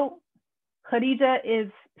 And so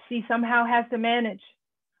Khadija she somehow has to manage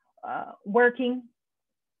working,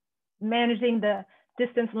 managing the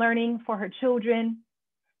distance learning for her children,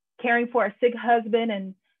 caring for a sick husband,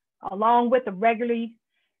 and along with the regular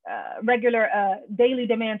daily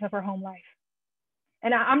demands of her home life.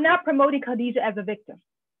 And I'm not promoting Khadija as a victim.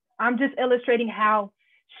 I'm just illustrating how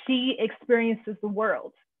she experiences the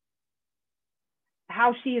world,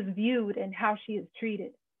 how she is viewed and how she is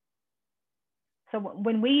treated. So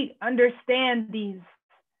when we understand these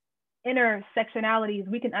intersectionalities,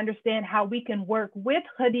 we can understand how we can work with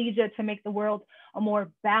Khadija to make the world a more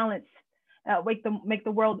balanced, make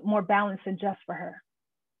the world more balanced and just for her.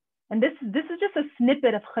 And this is just a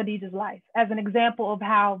snippet of Khadija's life as an example of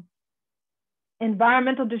how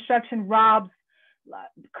environmental destruction robs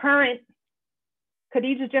current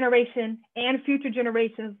Khadija's generation and future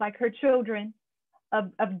generations, like her children,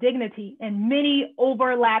 of dignity in many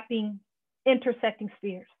overlapping, intersecting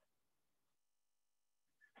spheres.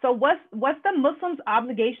 So what's the Muslim's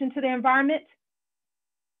obligation to the environment?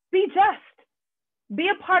 Be just, be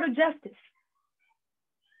a part of justice.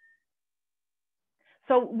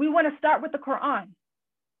 So we want to start with the Quran,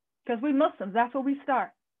 because we Muslims, that's where we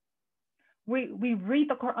start. We read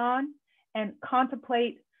the Quran and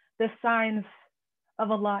contemplate the signs of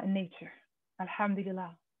Allah in nature.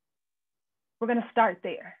 Alhamdulillah. We're going to start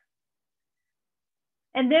there.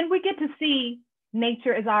 And then we get to see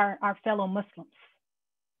nature as our fellow Muslims.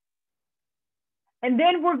 And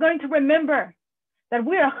then we're going to remember that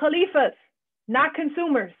we are khalifas, not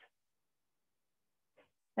consumers.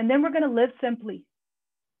 And then we're going to live simply.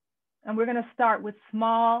 And we're going to start with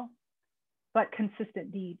small but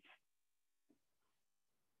consistent deeds.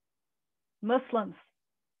 Muslims,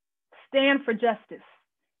 stand for justice,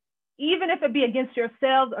 even if it be against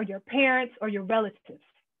yourselves or your parents or your relatives,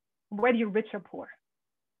 whether you're rich or poor.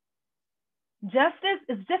 Justice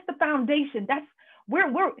is just the foundation.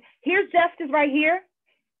 Here's justice right here.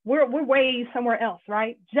 We're way somewhere else,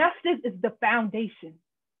 right? Justice is the foundation.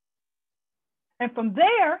 And from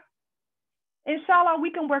there, inshallah,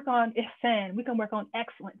 we can work on ihsan, we can work on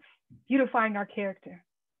excellence, beautifying our character.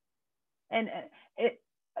 And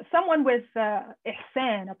someone with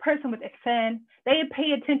ihsan, a person with ihsan, they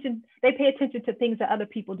pay attention to things that other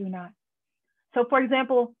people do not. So for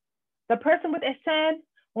example, the person with ihsan,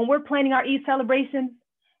 when we're planning our Eid celebrations,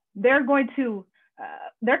 they're going to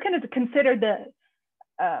consider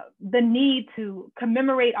the need to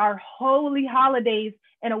commemorate our holy holidays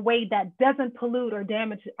in a way that doesn't pollute or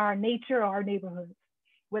damage our nature or our neighborhoods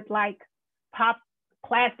with like pop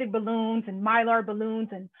plastic balloons and mylar balloons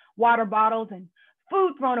and water bottles and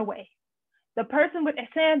food thrown away. The person with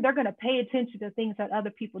ihsan, they're going to pay attention to things that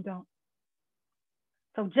other people don't.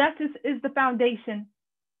 So justice is the foundation.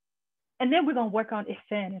 And then we're going to work on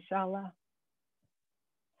ihsan, inshallah.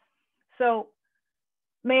 So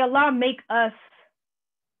may Allah make us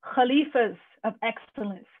khalifas of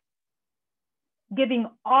excellence, giving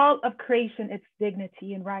all of creation its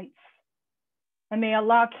dignity and rights. And may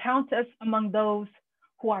Allah count us among those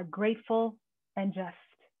who are grateful and just.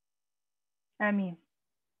 Ameen.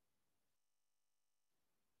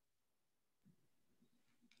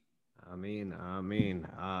 Ameen, ameen.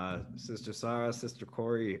 Sister Saarah, Sister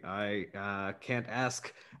Kori, I can't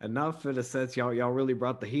ask enough. In a sense, y'all really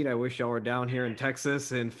brought the heat. I wish y'all were down here in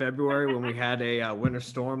Texas in February when we had a winter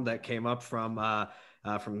storm that came up from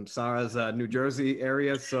Saarah's New Jersey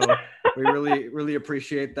area. So we really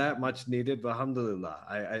appreciate that. Much needed. But alhamdulillah,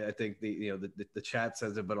 I think the chat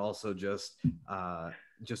says it, but also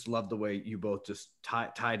just love the way you both just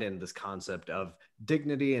tied in this concept of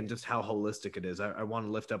dignity and just how holistic it is. I want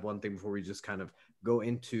to lift up one thing before we just kind of go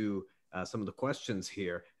into some of the questions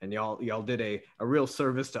here. And y'all did a real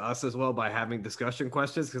service to us as well by having discussion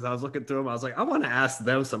questions, because I was looking through them. I was like, I want to ask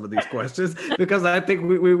them some of these questions because I think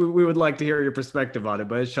we would like to hear your perspective on it.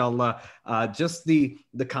 But inshallah, just the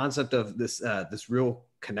concept of this real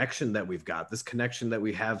connection that we've got, this connection that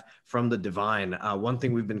we have from the divine. One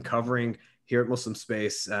thing we've been covering here at Muslim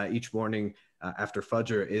Space each morning after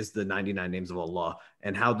Fajr is the 99 names of Allah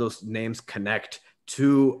and how those names connect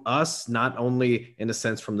to us, not only in a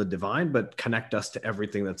sense from the divine, but connect us to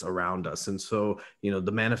everything that's around us. And so,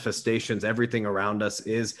 the manifestations, everything around us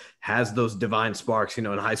has those divine sparks. In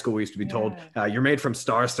high school, we used to be told, you're made from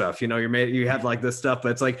star stuff, you have like this stuff,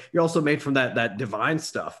 but it's like, you're also made from that divine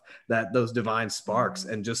stuff, those divine sparks.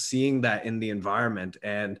 And just seeing that in the environment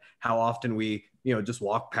and how often we, just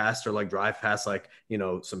walk past or like drive past like,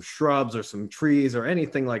 some shrubs or some trees or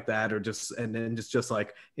anything like that, or just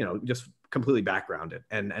like, just completely backgrounded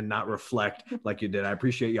and not reflect like you did. I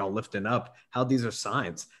appreciate y'all lifting up how these are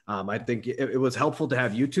signs. I think it was helpful to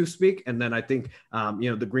have you two speak. And then I think,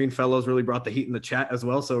 the Green Fellows really brought the heat in the chat as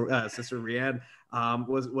well. So Sister Rianne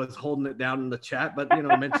was holding it down in the chat, but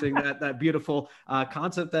mentioning that beautiful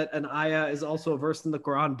concept that an ayah is also a verse in the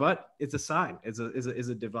Quran, but it's a sign, is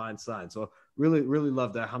a divine sign. So really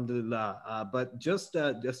love that, alhamdulillah. But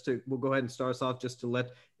we'll go ahead and start us off just to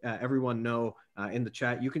let everyone know in the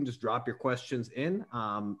chat, you can just drop your questions in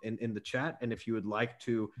the chat, and if you'd like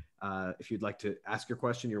to ask your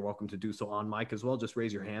question, you're welcome to do so on mic as well. Just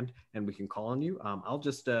raise your hand and we can call on you. I'll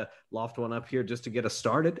just loft one up here just to get us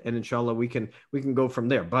started, and inshallah we can go from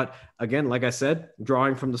there. But again, like I said,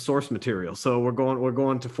 drawing from the source material. So we're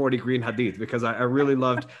going to 40 Green Hadith because I really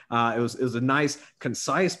loved it was a nice,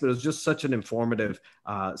 concise, but it was just such an informative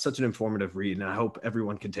read, and I hope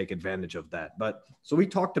everyone can take advantage of that. But so we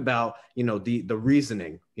talked about the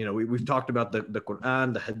reasoning. We've talked about the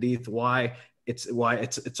Quran, the Hadith, why it's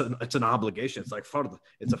an obligation. It's like fard.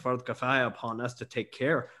 It's a fard kafaya upon us to take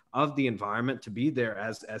care of the environment, to be there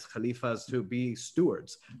as khalifas, to be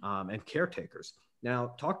stewards and caretakers.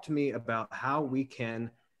 Now, talk to me about how we can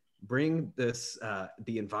bring this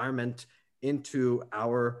the environment into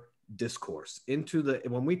our discourse,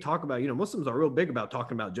 when we talk about, Muslims are real big about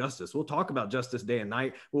talking about justice. We'll talk about justice day and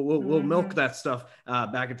night. We'll milk that stuff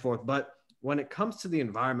back and forth. But when it comes to the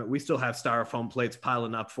environment, we still have styrofoam plates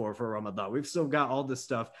piling up for Ramadan. We've still got all this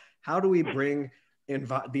stuff. How do we bring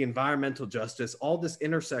the environmental justice, all this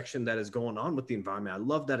intersection that is going on with the environment? I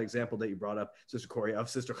love that example that you brought up, Sister Kori, of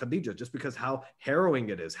Sister Khadija, just because how harrowing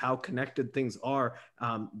it is, how connected things are,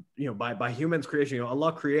 by humans' creation.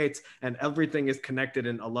 Allah creates and everything is connected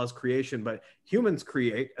in Allah's creation, but humans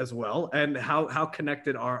create as well. And how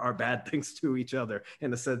connected are bad things to each other,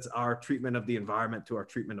 in a sense, our treatment of the environment to our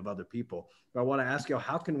treatment of other people. But I want to ask you,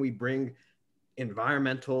 how can we bring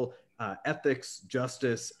environmental ethics,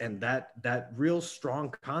 justice, and that real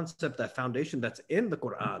strong concept, that foundation that's in the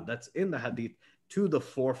Quran, that's in the Hadith, to the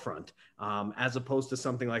forefront, as opposed to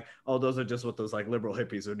something like, oh, those are just what those like liberal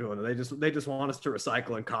hippies are doing. They just want us to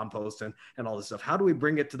recycle and compost and all this stuff. How do we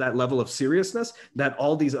bring it to that level of seriousness that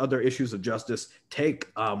all these other issues of justice take,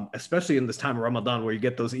 especially in this time of Ramadan, where you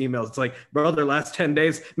get those emails? It's like, brother, last 10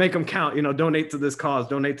 days, make them count, donate to this cause,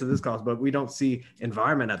 but we don't see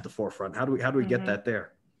environment at the forefront. How do we get that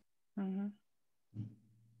there? Mm-hmm.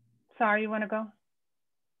 Sorry, you want to go?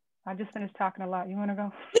 I just finished talking a lot. You want to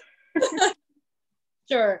go?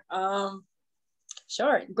 Sure.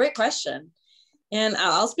 Sure. Great question. And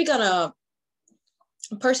I'll speak on a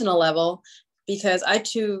personal level, because I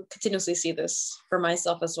too continuously see this for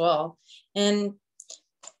myself as well. And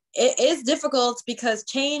it is difficult because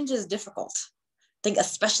change is difficult. I think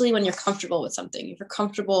especially when you're comfortable with something. If you're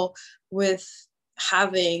comfortable with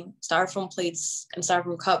having styrofoam plates and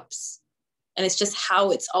styrofoam cups and it's just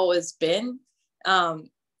how it's always been. And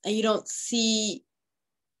you don't see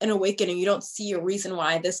an awakening, you don't see a reason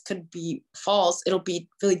why this could be false, it'll be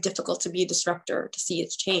really difficult to be a disruptor, to see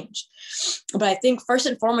its change. But I think first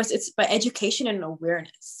and foremost, it's by education and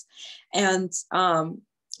awareness. And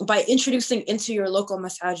by introducing into your local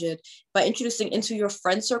masajid, by introducing into your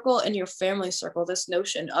friend circle and your family circle, this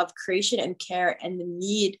notion of creation and care and the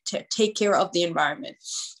need to take care of the environment,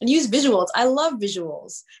 and use visuals. I love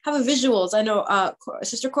visuals. Have a visuals. I know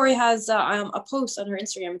Sister Kori has a post on her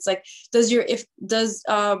Instagram. It's like, does your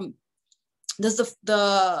iftar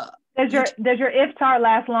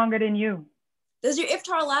last longer than you? Does your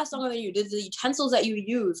iftar last longer than you? Does the utensils that you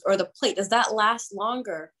use or the plate, does that last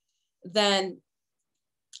longer than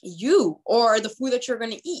you or the food that you're going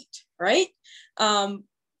to eat, right?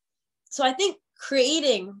 So I think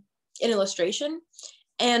creating an illustration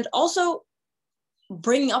and also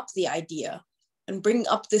bringing up the idea and bringing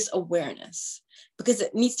up this awareness, because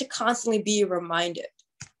it needs to constantly be reminded.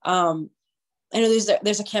 I know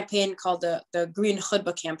there's a campaign called the Green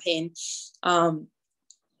Khutbah campaign,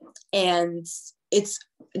 and it's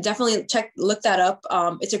definitely look that up.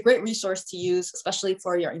 It's a great resource to use, especially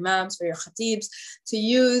for your imams, for your khatibs to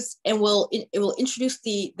use, and it will introduce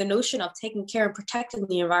the notion of taking care and protecting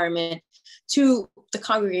the environment to the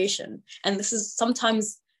congregation. And this is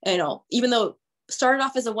sometimes, even though started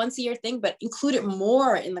off as a once a year thing, but include it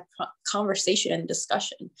more in the conversation and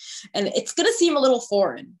discussion. And it's going to seem a little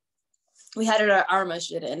foreign. We had it at our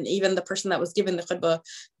masjid, and even the person that was given the khutbah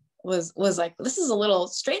was like, this is a little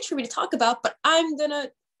strange for me to talk about, but I'm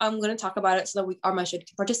gonna talk about it so that our masjid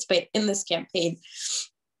can participate in this campaign.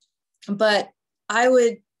 But I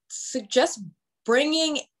would suggest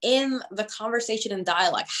bringing in the conversation and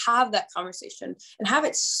dialogue, have that conversation and have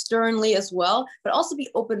it sternly as well, but also be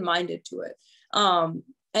open-minded to it, and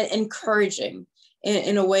encouraging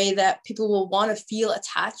in a way that people will want to feel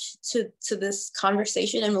attached to this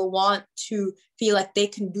conversation and will want to feel like they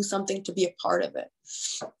can do something to be a part of it.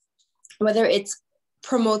 Whether it's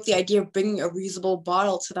promote the idea of bringing a reusable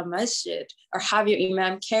bottle to the masjid, or have your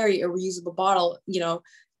imam carry a reusable bottle,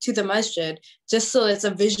 to the masjid, just so it's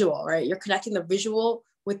a visual, right? You're connecting the visual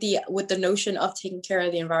with the notion of taking care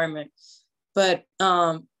of the environment. But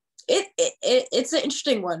it's an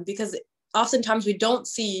interesting one, because oftentimes we don't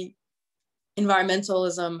see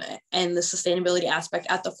environmentalism and the sustainability aspect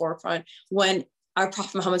at the forefront when our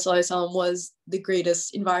Prophet Muhammadsallallahu was the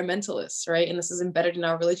greatest environmentalist, right? And this is embedded in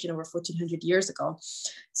our religion over 1400 years ago.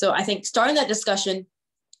 So I think starting that discussion,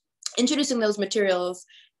 introducing those materials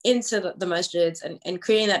into the masjids and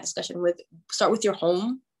creating that discussion start with your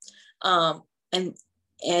home, and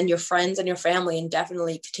your friends and your family, and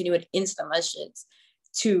definitely continue it into the masjids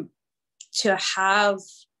to have,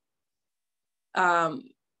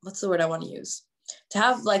 what's the word I want to use? To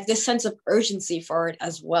have like this sense of urgency for it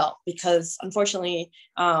as well, because unfortunately,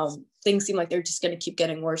 things seem like they're just going to keep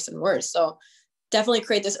getting worse and worse. So definitely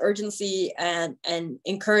create this urgency and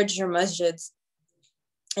encourage your masjids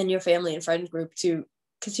and your family and friend group to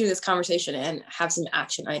continue this conversation and have some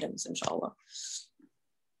action items, inshallah.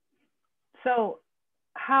 So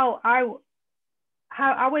how I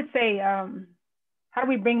would say, how do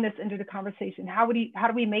we bring this into the conversation? How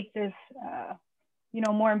do we make this,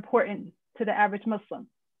 more important to the average Muslim?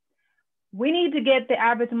 We need to get the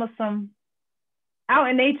average Muslim out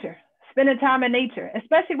in nature, spending time in nature,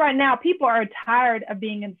 especially right now. People are tired of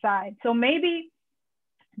being inside. So maybe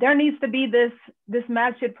there needs to be this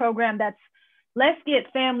masjid program that's, let's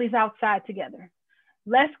get families outside together.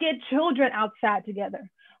 Let's get children outside together.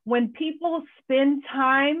 When people spend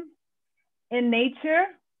time in nature,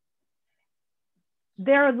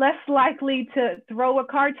 they're less likely to throw a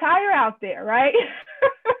car tire out there, right?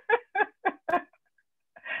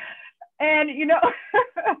 And,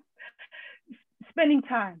 spending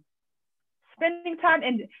time,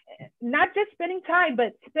 and not just spending time,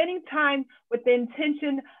 but spending time with the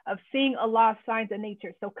intention of seeing Allah's signs in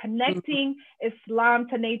nature. So connecting Islam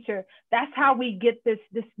to nature, that's how we get this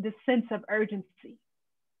sense of urgency.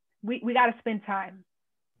 We got to spend time.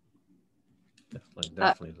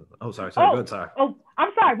 Definitely. Sorry. Go ahead, Saarah. Oh,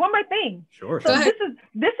 I'm sorry. One more thing. Sure. So this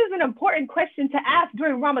is an important question to ask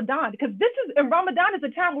during Ramadan, because Ramadan is a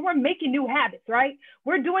time where we're making new habits, right?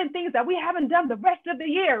 We're doing things that we haven't done the rest of the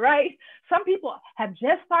year, right? Some people have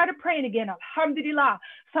just started praying again, alhamdulillah.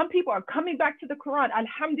 Some people are coming back to the Quran,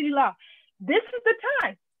 alhamdulillah. This is the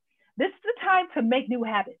time. This is the time to make new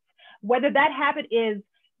habits. Whether that habit is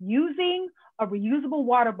using a reusable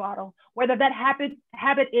water bottle, whether that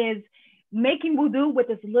habit is making wudu with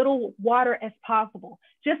as little water as possible.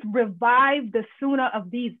 Just revive the sunnah of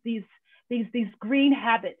these green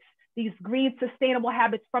habits these green sustainable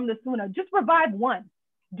habits from the Sunnah. Just revive one.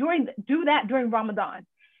 Do that during Ramadan.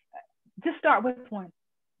 Just start with one.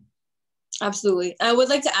 Absolutely. I would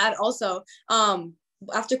like to add also,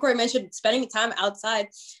 after Kori mentioned spending time outside.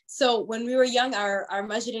 So when we were young, our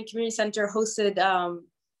Masjid and Community Center hosted,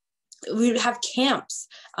 we would have camps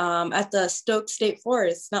at the Stoke State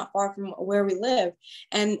Forest, not far from where we live.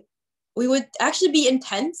 And we would actually be in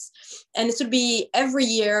tents, and this would be every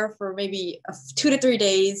year for maybe 2 to 3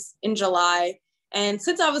 days in July. And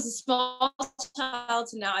since I was a small child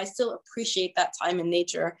to now, I still appreciate that time in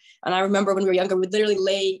nature. And I remember when we were younger, we'd literally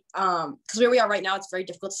lay, because where we are right now, it's very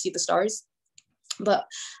difficult to see the stars. But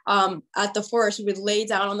at the forest, we would lay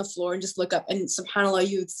down on the floor and just look up, and subhanAllah,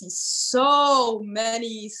 you would see so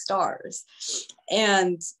many stars.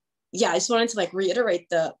 And yeah, I just wanted to like reiterate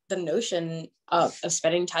the notion of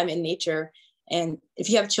spending time in nature. And if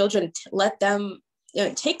you have children, let them,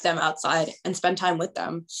 take them outside and spend time with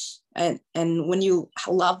them. And when you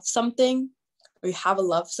love something, or you have a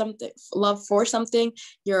love for something,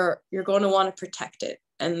 you're going to want to protect it.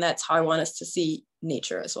 And that's how I want us to see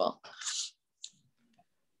nature as well.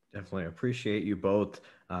 Definitely appreciate you both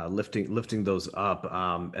lifting those up,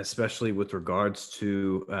 especially with regards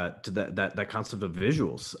to that concept of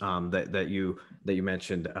visuals that you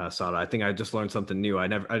mentioned, Saarah. I think I just learned something new. I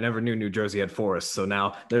never knew New Jersey had forests, so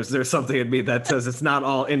now there's something in me that says it's not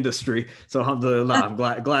all industry. So alhamdulillah, I'm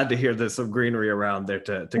glad to hear there's some greenery around there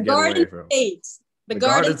to get away from. The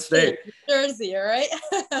Garden State, New Jersey, all right?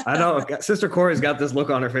 I know Sister Kori's got this look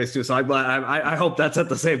on her face too, so I hope that's at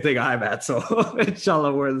the same thing I'm at. So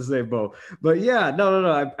inshallah, we're in the same boat. But yeah, no,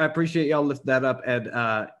 I appreciate y'all lift that up,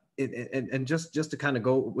 and just to kind of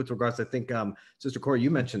go with regards, I think Sister Kori,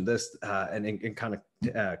 you mentioned this, and in kind of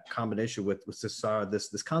combination with Sister Saarah,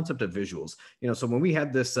 this concept of visuals. So when we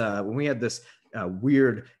had this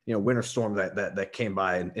weird winter storm that came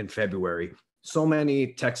by in February. So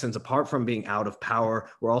many Texans, apart from being out of power,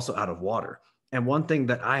 were also out of water. And one thing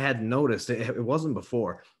that I had noticed, it wasn't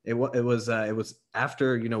before, it was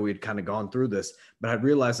after, we'd kind of gone through this, but I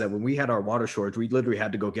realized that when we had our water shortage, we literally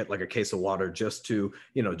had to go get like a case of water just to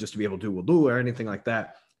be able to do wudu or anything like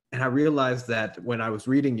that. And I realized that when I was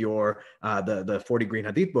reading your the 40 Green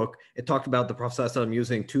Hadith book, it talked about the Prophet ﷺ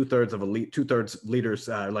using 2/3 liters,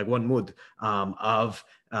 like 1 mud of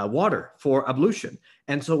water for ablution.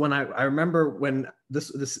 And so when I remember when this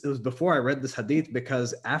it was before I read this hadith,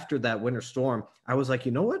 because after that winter storm, I was like,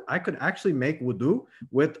 you know what? I could actually make wudu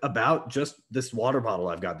with about just this water bottle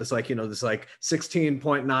I've got. This this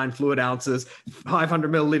 16.9 fluid ounces,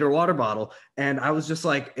 500 milliliter water bottle. And I was just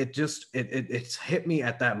like, it hit me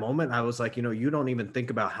at that moment. I was like, you don't even think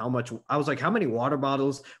about how much. I was like, how many water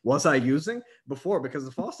bottles was I using before? Because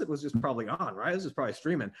the faucet was just probably on, right? It was just probably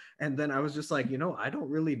streaming. And then I was just like, I don't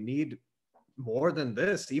really need more than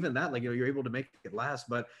this. Even that, you're able to make it last.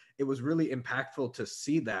 But it was really impactful to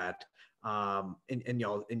see that in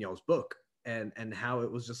y'all's book, and how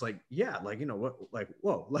it was just like, yeah, what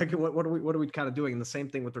are we kind of doing? And the same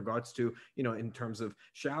thing with regards to in terms of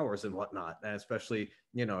showers and whatnot, and especially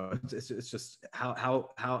it's just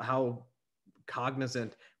how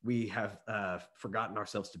cognizant we have forgotten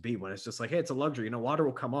ourselves to be, when it's just like, hey, it's a luxury, water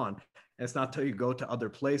will come on. And it's not till you go to other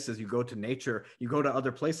places, you go to nature, you go to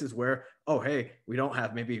other places where, oh, hey, we don't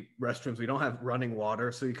have maybe restrooms, we don't have running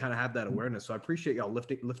water. So you kind of have that awareness. So I appreciate y'all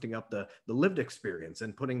lifting up the lived experience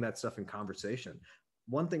and putting that stuff in conversation.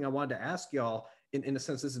 One thing I wanted to ask y'all, in a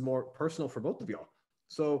sense, this is more personal for both of y'all.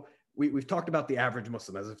 So we've talked about the average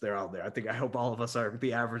Muslim as if they're out there. I hope all of us are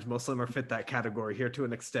the average Muslim or fit that category here to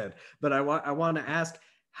an extent. But I want to ask,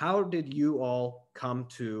 how did you all come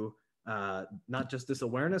to not just this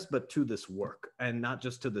awareness, but to this work, and not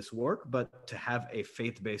just to this work, but to have a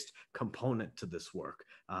faith-based component to this work?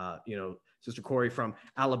 Sister Kori from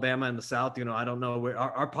Alabama in the South, I don't know,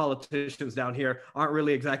 our politicians down here aren't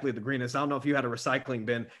really exactly the greenest. I don't know if you had a recycling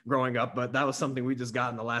bin growing up, but that was something we just got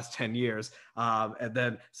in the last 10 years. And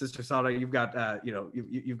then Sister Saarah, you've got,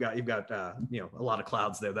 you've got a lot of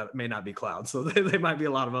clouds there that may not be clouds. So they might be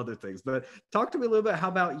a lot of other things, but talk to me a little bit. How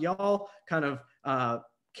about y'all kind of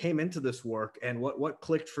came into this work, and what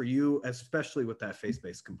clicked for you, especially with that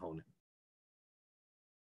faith-based component?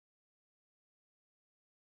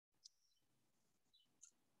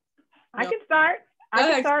 I can start.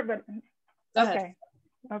 But okay.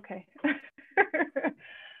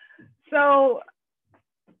 So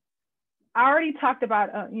I already talked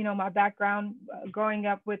about my background growing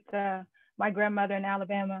up with my grandmother in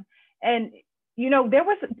Alabama, and there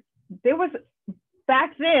was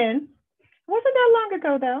back then. It wasn't that long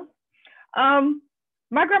ago though.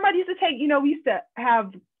 My grandmother used to take, we used to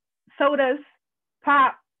have sodas,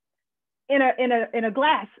 pop, in a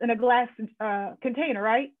glass container,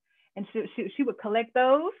 right? And she would collect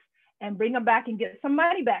those and bring them back and get some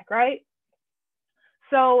money back, right?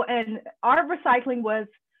 So, and our recycling was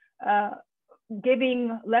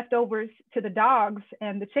giving leftovers to the dogs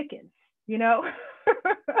and the chickens, you know.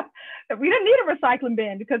 We didn't need a recycling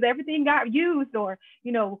bin because everything got used or,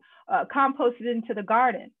 you know, composted into the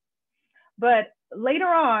garden. But later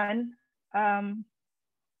on,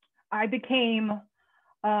 I became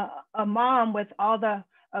a mom with all the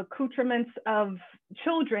accoutrements of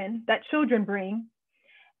children that children bring.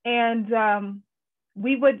 And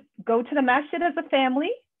we would go to the masjid as a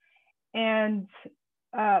family. And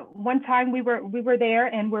one time we were there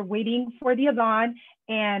and we're waiting for the adhan,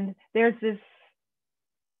 and there's this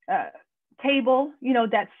table, you know,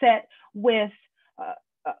 that's set with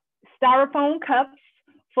styrofoam cups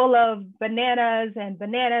full of bananas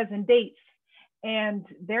and dates. And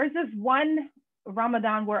there's this one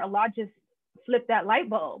Ramadan where Allah just flipped that light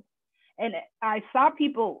bulb, and I saw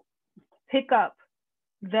people pick up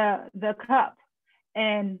the cup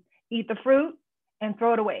and eat the fruit and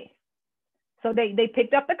throw it away. So they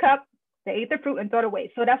picked up the cup, they ate the fruit and throw it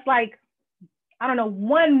away. So that's like, I don't know,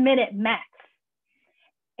 1 minute max.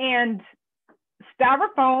 And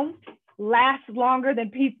styrofoam lasts longer than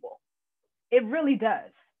people. It really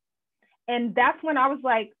does. And that's when I was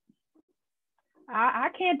like, I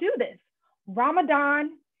can't do this.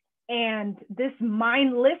 Ramadan and this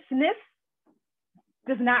mindlessness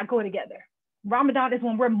does not go together. Ramadan is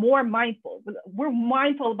when we're more mindful. We're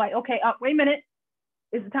mindful of like, okay, wait a minute.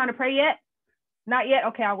 Is it time to pray yet? Not yet.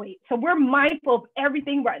 Okay, I'll wait. So we're mindful of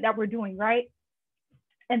everything that we're doing, right?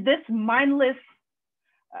 And this mindless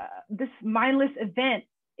event,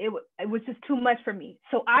 it was just too much for me.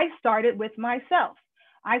 So I started with myself.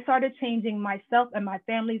 I started changing myself and my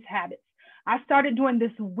family's habits. I started doing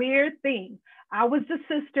this weird thing. I was the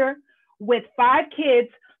sister with 5 kids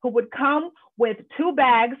who would come with 2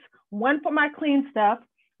 bags, one for my clean stuff,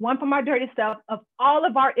 one for my dirty stuff, of all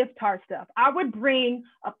of our iftar stuff. I would bring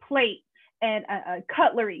a plate and a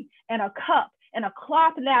cutlery and a cup and a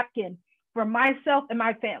cloth napkin for myself and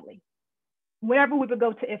my family whenever we would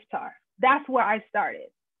go to iftar. That's where I started.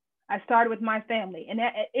 I started with my family, and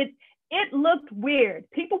it looked weird.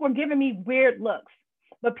 People were giving me weird looks,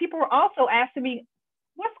 but people were also asking me,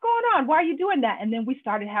 what's going on? Why are you doing that? And then we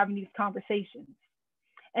started having these conversations.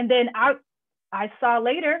 And then I saw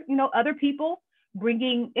later, you know, other people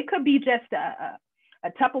bringing, it could be just a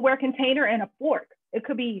Tupperware container and a fork. It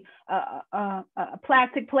could be a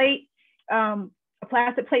plastic plate,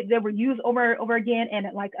 that were used over again, and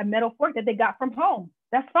like a metal fork that they got from home.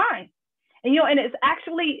 That's fine. And, you know, and it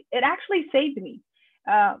actually saved me.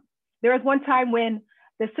 There was one time when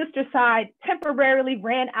the sister side temporarily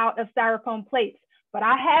ran out of styrofoam plates, but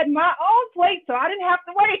I had my own plate, so I didn't have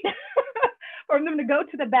to wait for them to go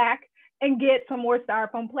to the back and get some more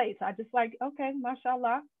styrofoam plates. I just like, okay,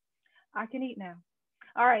 mashallah, I can eat now.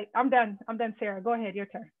 All right, I'm done, Sarah. Go ahead, your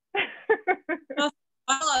turn.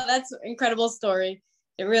 Oh, that's an incredible story.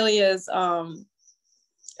 It really is.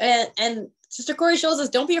 And Sister Kori shows us,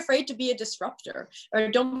 don't be afraid to be a disruptor, or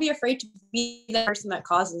don't be afraid to be the person that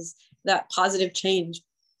causes that positive change,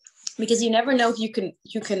 because you never know if you can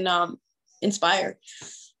inspire.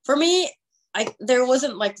 For me, there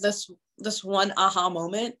wasn't like this one aha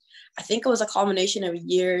moment. I think it was a culmination of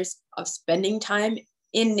years of spending time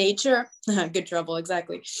in nature. Good trouble,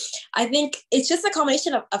 exactly. I think it's just a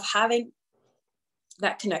combination of having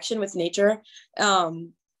that connection with nature,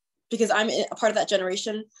 because I'm a part of that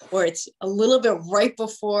generation where it's a little bit right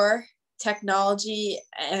before technology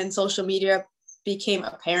and social media became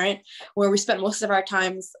apparent, where we spent most of our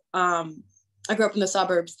times, I grew up in the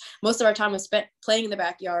suburbs, most of our time was spent playing in the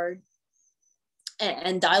backyard,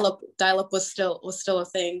 and dial-up was still a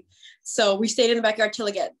thing. So we stayed in the backyard till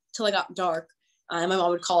it got dark, and my mom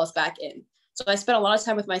would call us back in. So I spent a lot of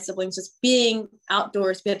time with my siblings just being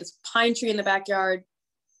outdoors. We had this pine tree in the backyard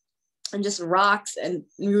and just rocks, and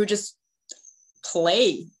we would just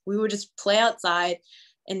play. We would just play outside,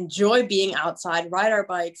 enjoy being outside, ride our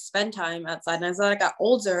bikes, spend time outside. And as I got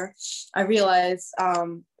older, I realized,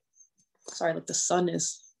 sorry, like the sun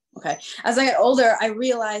is, okay. As I got older, I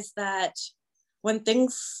realized that when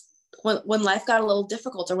life got a little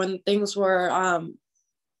difficult, or when things were,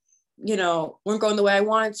 weren't going the way I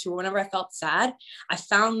wanted to, or whenever I felt sad, I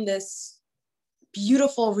found this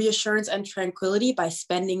beautiful reassurance and tranquility by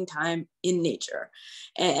spending time in nature.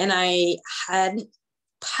 And I hadn't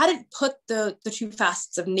put the two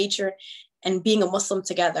facets of nature and being a Muslim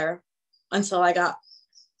together until I got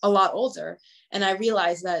a lot older. And I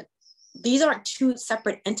realized that these aren't two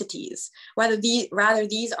separate entities. Rather,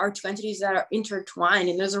 these are two entities that are intertwined.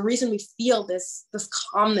 And there's a reason we feel this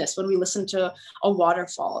calmness when we listen to a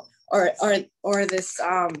waterfall, or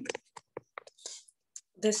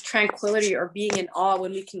this tranquility or being in awe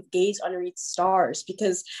when we can gaze underneath stars.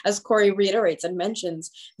 Because as Kori reiterates and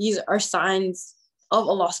mentions, these are signs of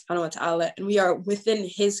Allah subhanahu wa ta'ala, and we are within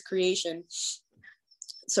his creation.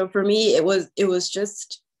 So for me, it was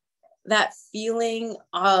just that feeling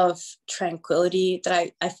of tranquility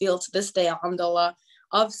that I feel to this day, alhamdulillah,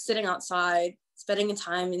 of sitting outside, spending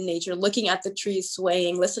time in nature, looking at the trees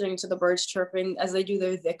swaying, listening to the birds chirping as they do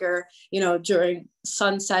their dhikr, during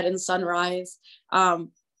sunset and sunrise. And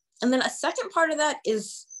then a second part of that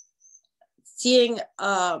is seeing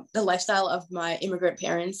the lifestyle of my immigrant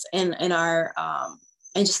parents and our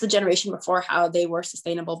and just the generation before, how they were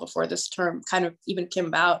sustainable before this term kind of even came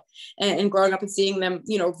about, and growing up and seeing them,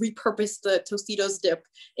 repurpose the Tostitos dip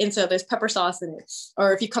into there's pepper sauce in it.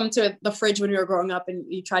 Or if you come to the fridge when you were growing up and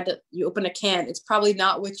you open a can, it's probably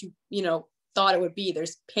not what you thought it would be.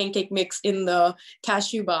 There's pancake mix in the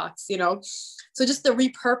cashew box, So just the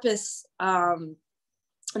repurpose and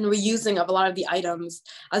reusing of a lot of the items,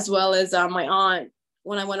 as well as my aunt,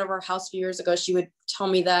 when I went over her house a few years ago, she would tell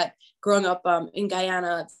me that growing up in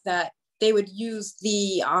Guyana, that they would use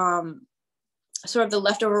the sort of the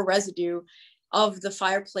leftover residue of the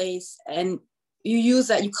fireplace, and you use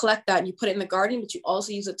that, you collect that, and you put it in the garden, but you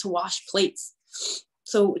also use it to wash plates.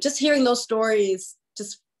 So just hearing those stories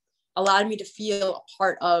just allowed me to feel a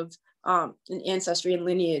part of an ancestry and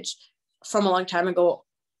lineage from a long time ago,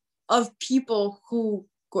 of people who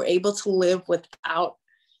were able to live without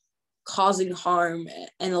causing harm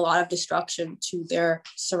and a lot of destruction to their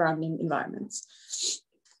surrounding environments.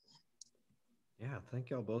 Yeah, thank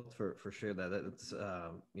y'all both for sharing that. It's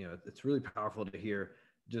it's really powerful to hear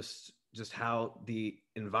just how the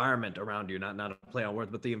environment around you, not a play on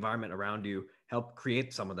words, but the environment around you help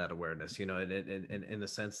create some of that awareness, in the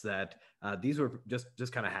sense that these were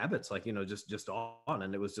just kind of habits, like, just on,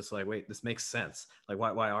 and it was just like, wait, this makes sense. Like,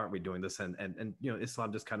 why aren't we doing this? And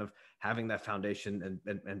Islam just kind of having that foundation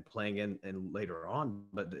and playing in later on.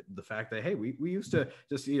 But the fact that, hey, we used to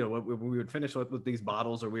just, when we would finish with these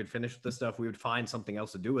bottles, or we would finish with this stuff, we would find something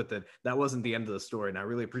else to do with it. That wasn't the end of the story. And I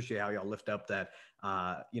really appreciate how y'all lift up that,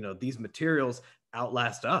 these materials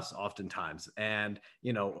outlast us oftentimes. And,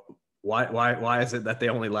 why is it that they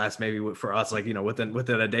only last maybe for us, like,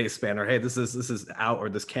 within a day span, or, hey, this is out, or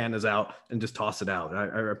this can is out, and just toss it out.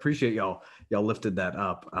 I appreciate y'all lifted that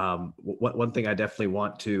up. One thing I definitely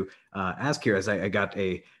want to ask here, as I got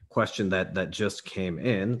a question that just came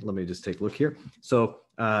in. Let me just take a look here. So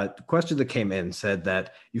the question that came in said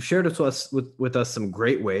that you've shared with us some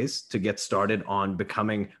great ways to get started on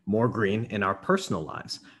becoming more green in our personal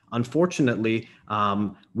lives. Unfortunately,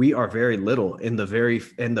 we are very little we're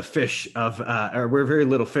very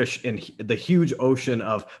little fish in the huge ocean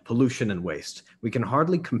of pollution and waste. We can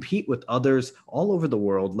hardly compete with others all over the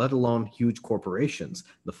world, let alone huge corporations,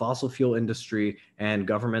 the fossil fuel industry, and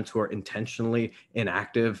governments who are intentionally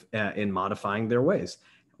inactive in modifying their ways.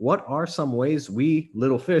 What are some ways we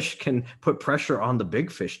little fish can put pressure on the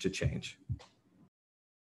big fish to change?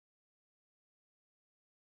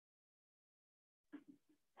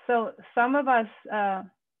 So some of us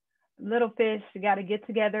little fish got to get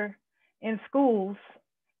together in schools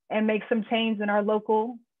and make some change in our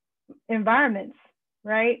local environments,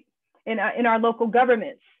 right? In our local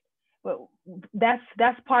governments. Well, that's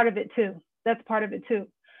part of it too. That's part of it too,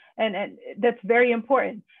 and that's very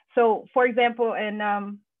important. So, for example, in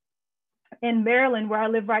Maryland, where I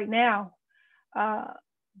live right now,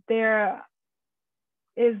 there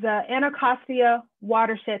is the Anacostia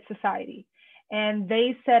Watershed Society. And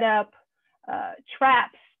they set up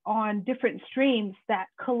traps on different streams that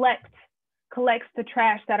collects the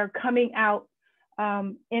trash that are coming out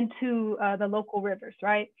into the local rivers,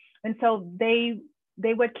 right? And so they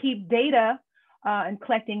would keep data and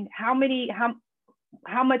collecting how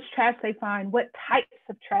much trash they find, what types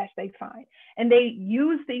of trash they find, and they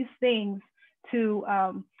use these things to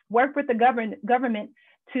work with the government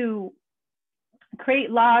to create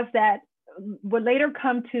laws that would later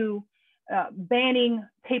come to banning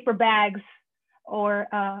paper bags, or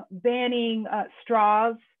banning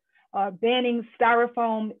straws, banning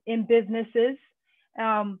styrofoam in businesses.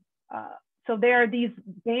 So there are these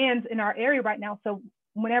bans in our area right now. So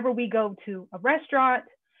whenever we go to a restaurant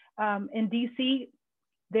in DC,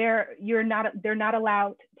 they're not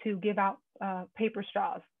allowed to give out paper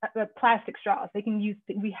straws, plastic straws.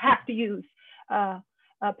 We have to use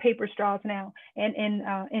paper straws now. And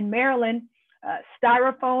in Maryland,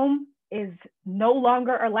 styrofoam is no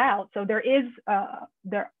longer allowed. So there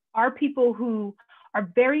are people who are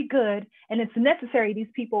very good, and it's necessary, these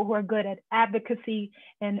people who are good at advocacy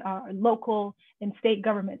and local and state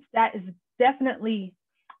governments. That is definitely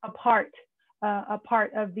a part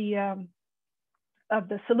of the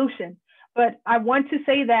solution. But I want to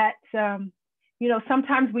say that, you know,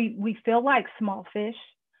 sometimes we feel like small fish,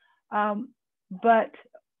 but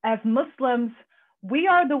as Muslims, we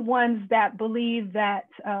are the ones that believe that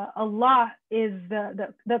Allah is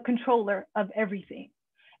the controller of everything.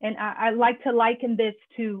 And I like to liken this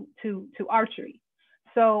to archery.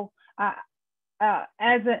 So as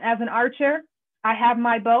an archer, I have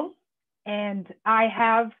my bow, and I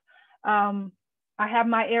have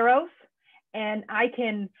my arrows, and I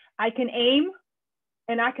can aim,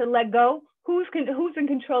 and I can let go. Who's in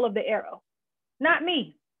control of the arrow? Not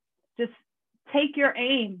me. Just take your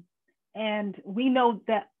aim, and we know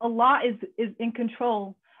that Allah is in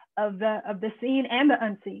control of the seen and the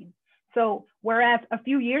unseen. So whereas a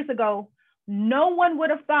few years ago, no one would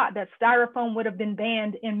have thought that styrofoam would have been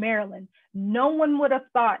banned in Maryland. No one would have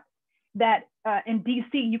thought that in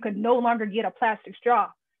DC you could no longer get a plastic straw,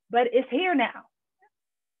 but it's here now.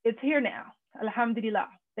 It's here now, alhamdulillah,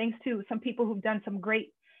 thanks to some people who've done some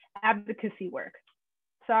great advocacy work.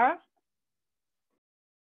 Saarah?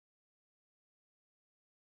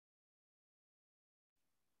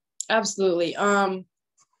 Absolutely.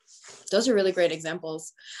 Those are really great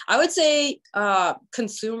examples. I would say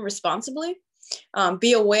consume responsibly.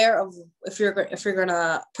 Be aware of, if you're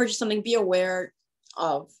gonna purchase something, be aware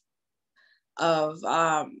of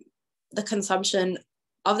the consumption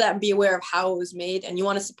of that, and be aware of how it was made. And you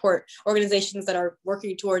want to support organizations that are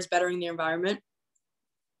working towards bettering the environment.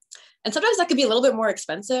 And sometimes that could be a little bit more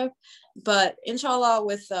expensive, but inshallah,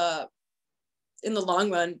 in the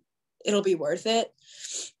long run, it'll be worth it.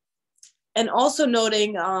 And also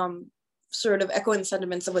noting, sort of echoing the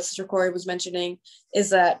sentiments of what Sister Kori was mentioning,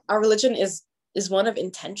 is that our religion is one of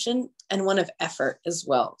intention and one of effort as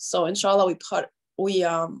well. So inshallah, we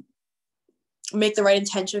make the right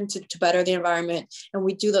intention to better the environment, and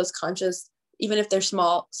we do those conscious, even if they're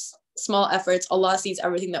small efforts. Allah sees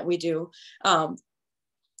everything that we do, and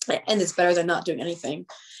it's better than not doing anything.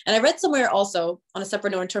 And I read somewhere also, on a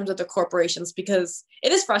separate note, in terms of the corporations, because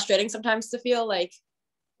it is frustrating sometimes to feel like,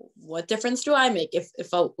 what difference do I make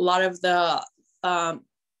if a lot of the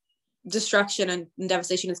destruction and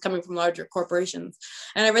devastation is coming from larger corporations?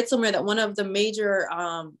 And I read somewhere that one of the major,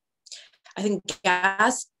 I think,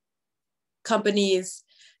 gas companies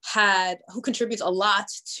who contributes a lot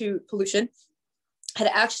to pollution, had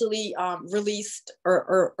actually released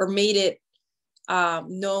or made it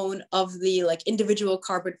known of the individual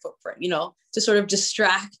carbon footprint, to sort of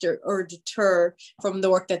distract or deter from the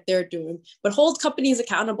work that they're doing, but hold companies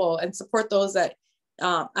accountable and support those that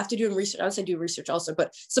after doing research, I would say do research also,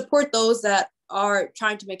 but support those that are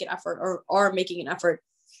trying to make an effort or are making an effort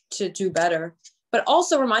to do better. But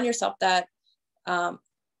also remind yourself that from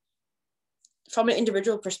an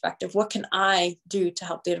individual perspective, what can I do to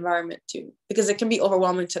help the environment too? Because it can be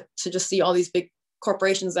overwhelming to just see all these big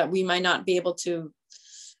corporations that we might not be able to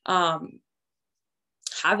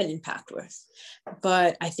have an impact with.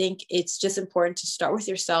 But I think it's just important to start with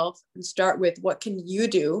yourself and start with what can you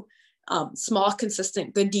do, small,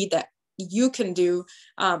 consistent, good deed that you can do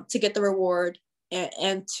to get the reward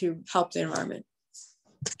and to help the environment,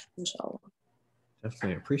 inshallah.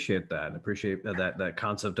 Definitely appreciate that. Appreciate that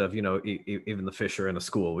concept of, even the fish are in a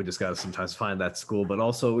school. We just got to sometimes find that school, but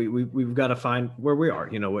also we've got to find where we are.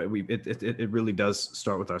 It really does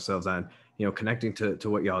start with ourselves. And connecting to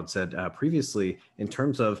what y'all had said previously in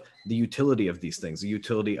terms of the utility of these things, the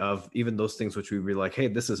utility of even those things which we be like, hey,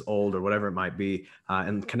 this is old or whatever it might be,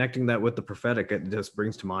 and connecting that with the prophetic, it just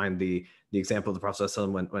brings to mind the example of the Prophet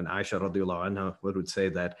ﷺ when Aisha radiallahu anha would say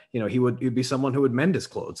that, he'd be someone who would mend his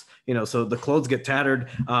clothes, so the clothes get tattered,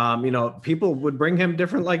 people would bring him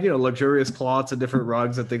different, luxurious cloths and different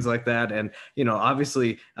rugs and things like that. And,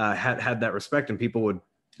 obviously had that respect, and people would,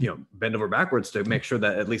 bend over backwards to make sure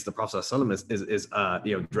that at least the Prophet ﷺ is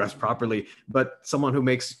dressed properly, but someone who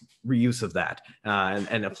makes reuse of that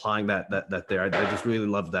and applying that there. I just really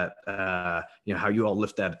love that, how you all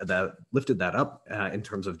lifted that up in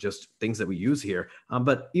terms of just things that we use here.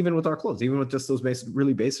 But even with our clothes, even with just those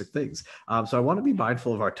really basic things. So I want to be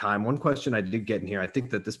mindful of our time. One question I did get in here, I think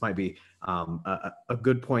that this might be a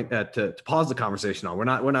good point to pause the conversation on.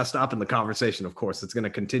 We're not stopping the conversation, of course, it's going to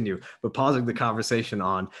continue, but pausing the conversation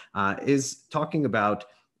on is talking about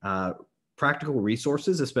practical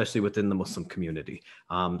resources, especially within the Muslim community.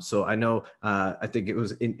 So I know, I think it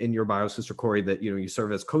was in your bio, Sister Kori, that you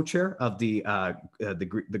serve as co-chair of the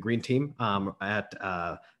Green team at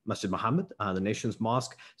Masjid Muhammad, the nation's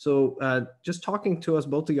mosque. So just talking to us,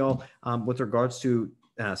 both of y'all, with regards to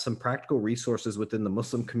some practical resources within the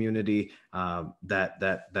Muslim community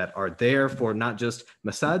that are there for not just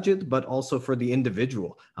masajid, but also for the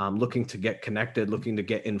individual looking to get connected, looking to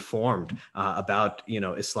get informed about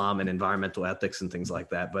Islam and environmental ethics and things like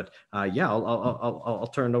that. But yeah,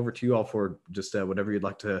 I'll turn it over to you all for just whatever you'd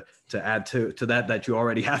like to add to that you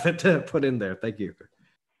already haven't put in there. Thank you.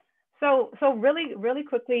 So really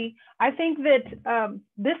quickly, I think that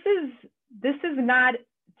this is not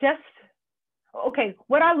just. Okay,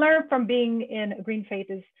 what I learned from being in GreenFaith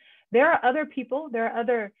is there are other people, there are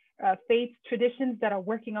other faith traditions that are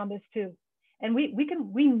working on this too. And we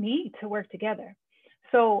need to work together.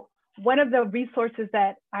 So one of the resources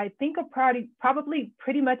that I think are probably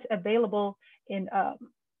pretty much available in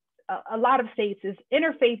a lot of states is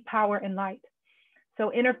Interfaith Power and Light.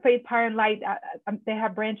 So Interfaith Power and Light, they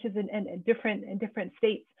have branches in different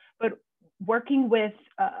states, but working with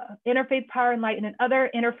Interfaith Power and Light and other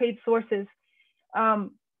interfaith sources,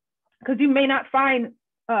 because you may not find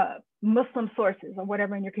Muslim sources or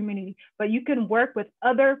whatever in your community, but you can work with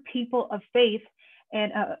other people of faith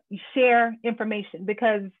and share information,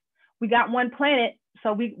 because we got one planet,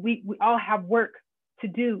 so we all have work to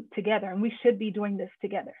do together, and we should be doing this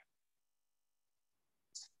together.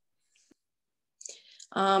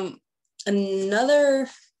 Another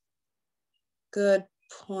good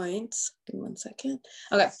point, give me 1 second.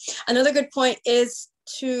 Okay, another good point is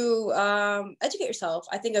to educate yourself.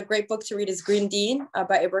 I think a great book to read is Green Deen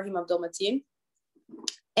by Ibrahim Abdul Mateen.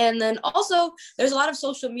 And then also there's a lot of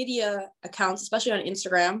social media accounts, especially on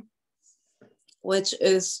Instagram, which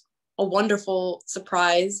is a wonderful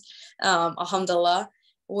surprise, alhamdulillah,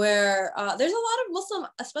 where there's a lot of Muslim,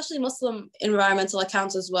 especially Muslim environmental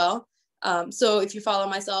accounts as well. So if you follow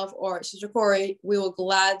myself or Sister Kori, we will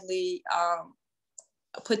gladly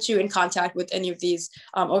put you in contact with any of these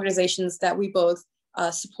organizations that we both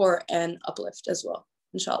support and uplift as well,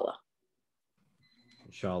 inshallah.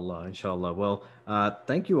 Inshallah. Well,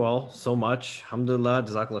 thank you all so much. Alhamdulillah,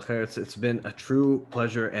 jazakallah khair. It's been a true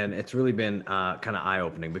pleasure, and it's really been kind of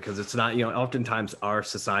eye-opening, because it's not, oftentimes our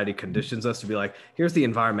society conditions us to be like, here's the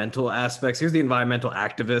environmental aspects, here's the environmental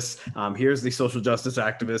activists, here's the social justice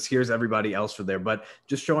activists, here's everybody else for there. But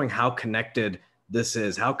just showing how connected this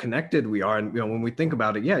is, how connected we are. And, when we think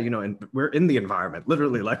about it, and we're in the environment,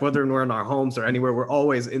 literally, like whether we're in our homes or anywhere, we're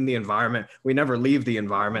always in the environment. We never leave the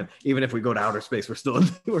environment. Even if we go to outer space, we're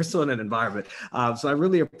still in an environment. So I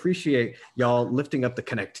really appreciate y'all lifting up the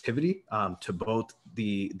connectivity to both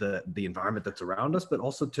the environment that's around us, but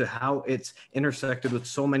also to how it's intersected with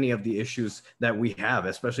so many of the issues that we have,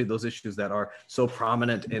 especially those issues that are so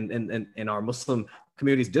prominent in our Muslim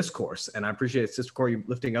community's discourse. And I appreciate Sister Kori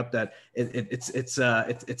lifting up that it's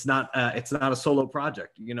not a solo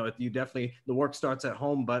project. You definitely, the work starts at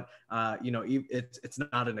home, but it's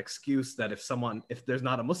not an excuse that if there's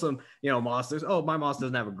not a Muslim mosque, my mosque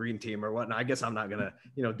doesn't have a green team or whatnot, I guess I'm not gonna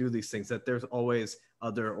do these things. That there's always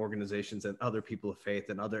other organizations and other people of faith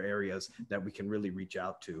and other areas that we can really reach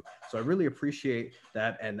out to. So I really appreciate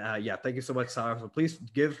that. And thank you so much, Saarah. So please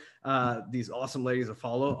give these awesome ladies a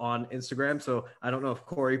follow on Instagram. So I don't know if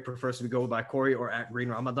Kori prefers to go by Kori or at Green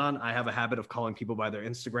Ramadan. I have a habit of calling people by their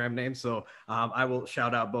Instagram name. So I will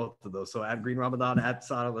shout out both of those. So at Green Ramadan, at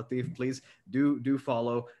Saarah Latif, please do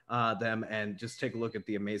follow them and just take a look at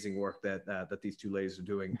the amazing work that these two ladies are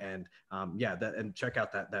doing. And and check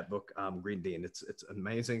out that book, Green Deen. It's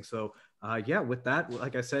amazing. So with that,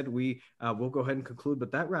 like I said, we will go ahead and conclude,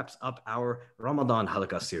 but that wraps up our Ramadan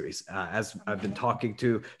Halaqa series. As I've been talking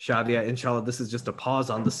to Shadia, inshallah, this is just a pause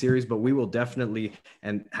on the series, but we will definitely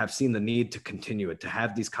and have seen the need to continue it, to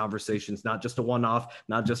have these conversations, not just a one-off,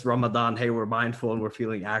 not just Ramadan, hey, we're mindful and we're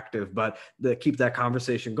feeling active, but keep that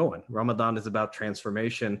conversation going. Ramadan is about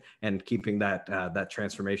transformation and keeping that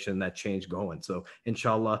transformation, that change going. So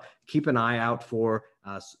inshallah, keep an eye out for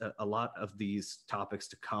a lot of these topics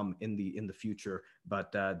to come in the future.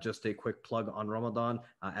 But just a quick plug on Ramadan,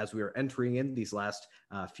 as we are entering in these last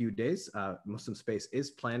few days, Muslim Space is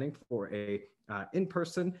planning for a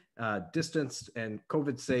in-person, distanced and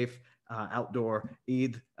COVID safe outdoor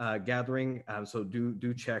Eid gathering. So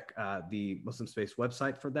do check the Muslim Space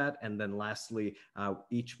website for that. And then lastly,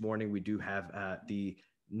 each morning we do have the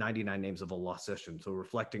 99 Names of Allah session. So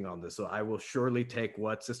reflecting on this. So I will surely take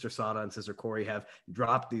what Sister Saarah and Sister Kori have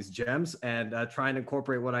dropped, these gems, and try and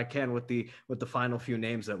incorporate what I can with the final few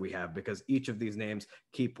names that we have, because each of these names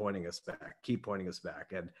keep pointing us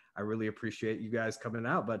back. And I really appreciate you guys coming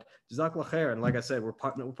out. But Jazakallah khair. And like I said, we're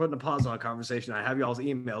putting a pause on conversation. I have y'all's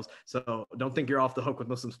emails, so don't think you're off the hook with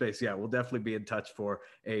Muslim Space yet. We'll definitely be in touch for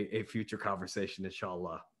a future conversation,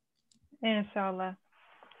 inshallah. Inshallah.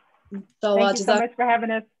 So, thank you so much for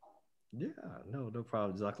having us. Yeah, no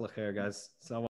problem. Jazakallah khair, guys.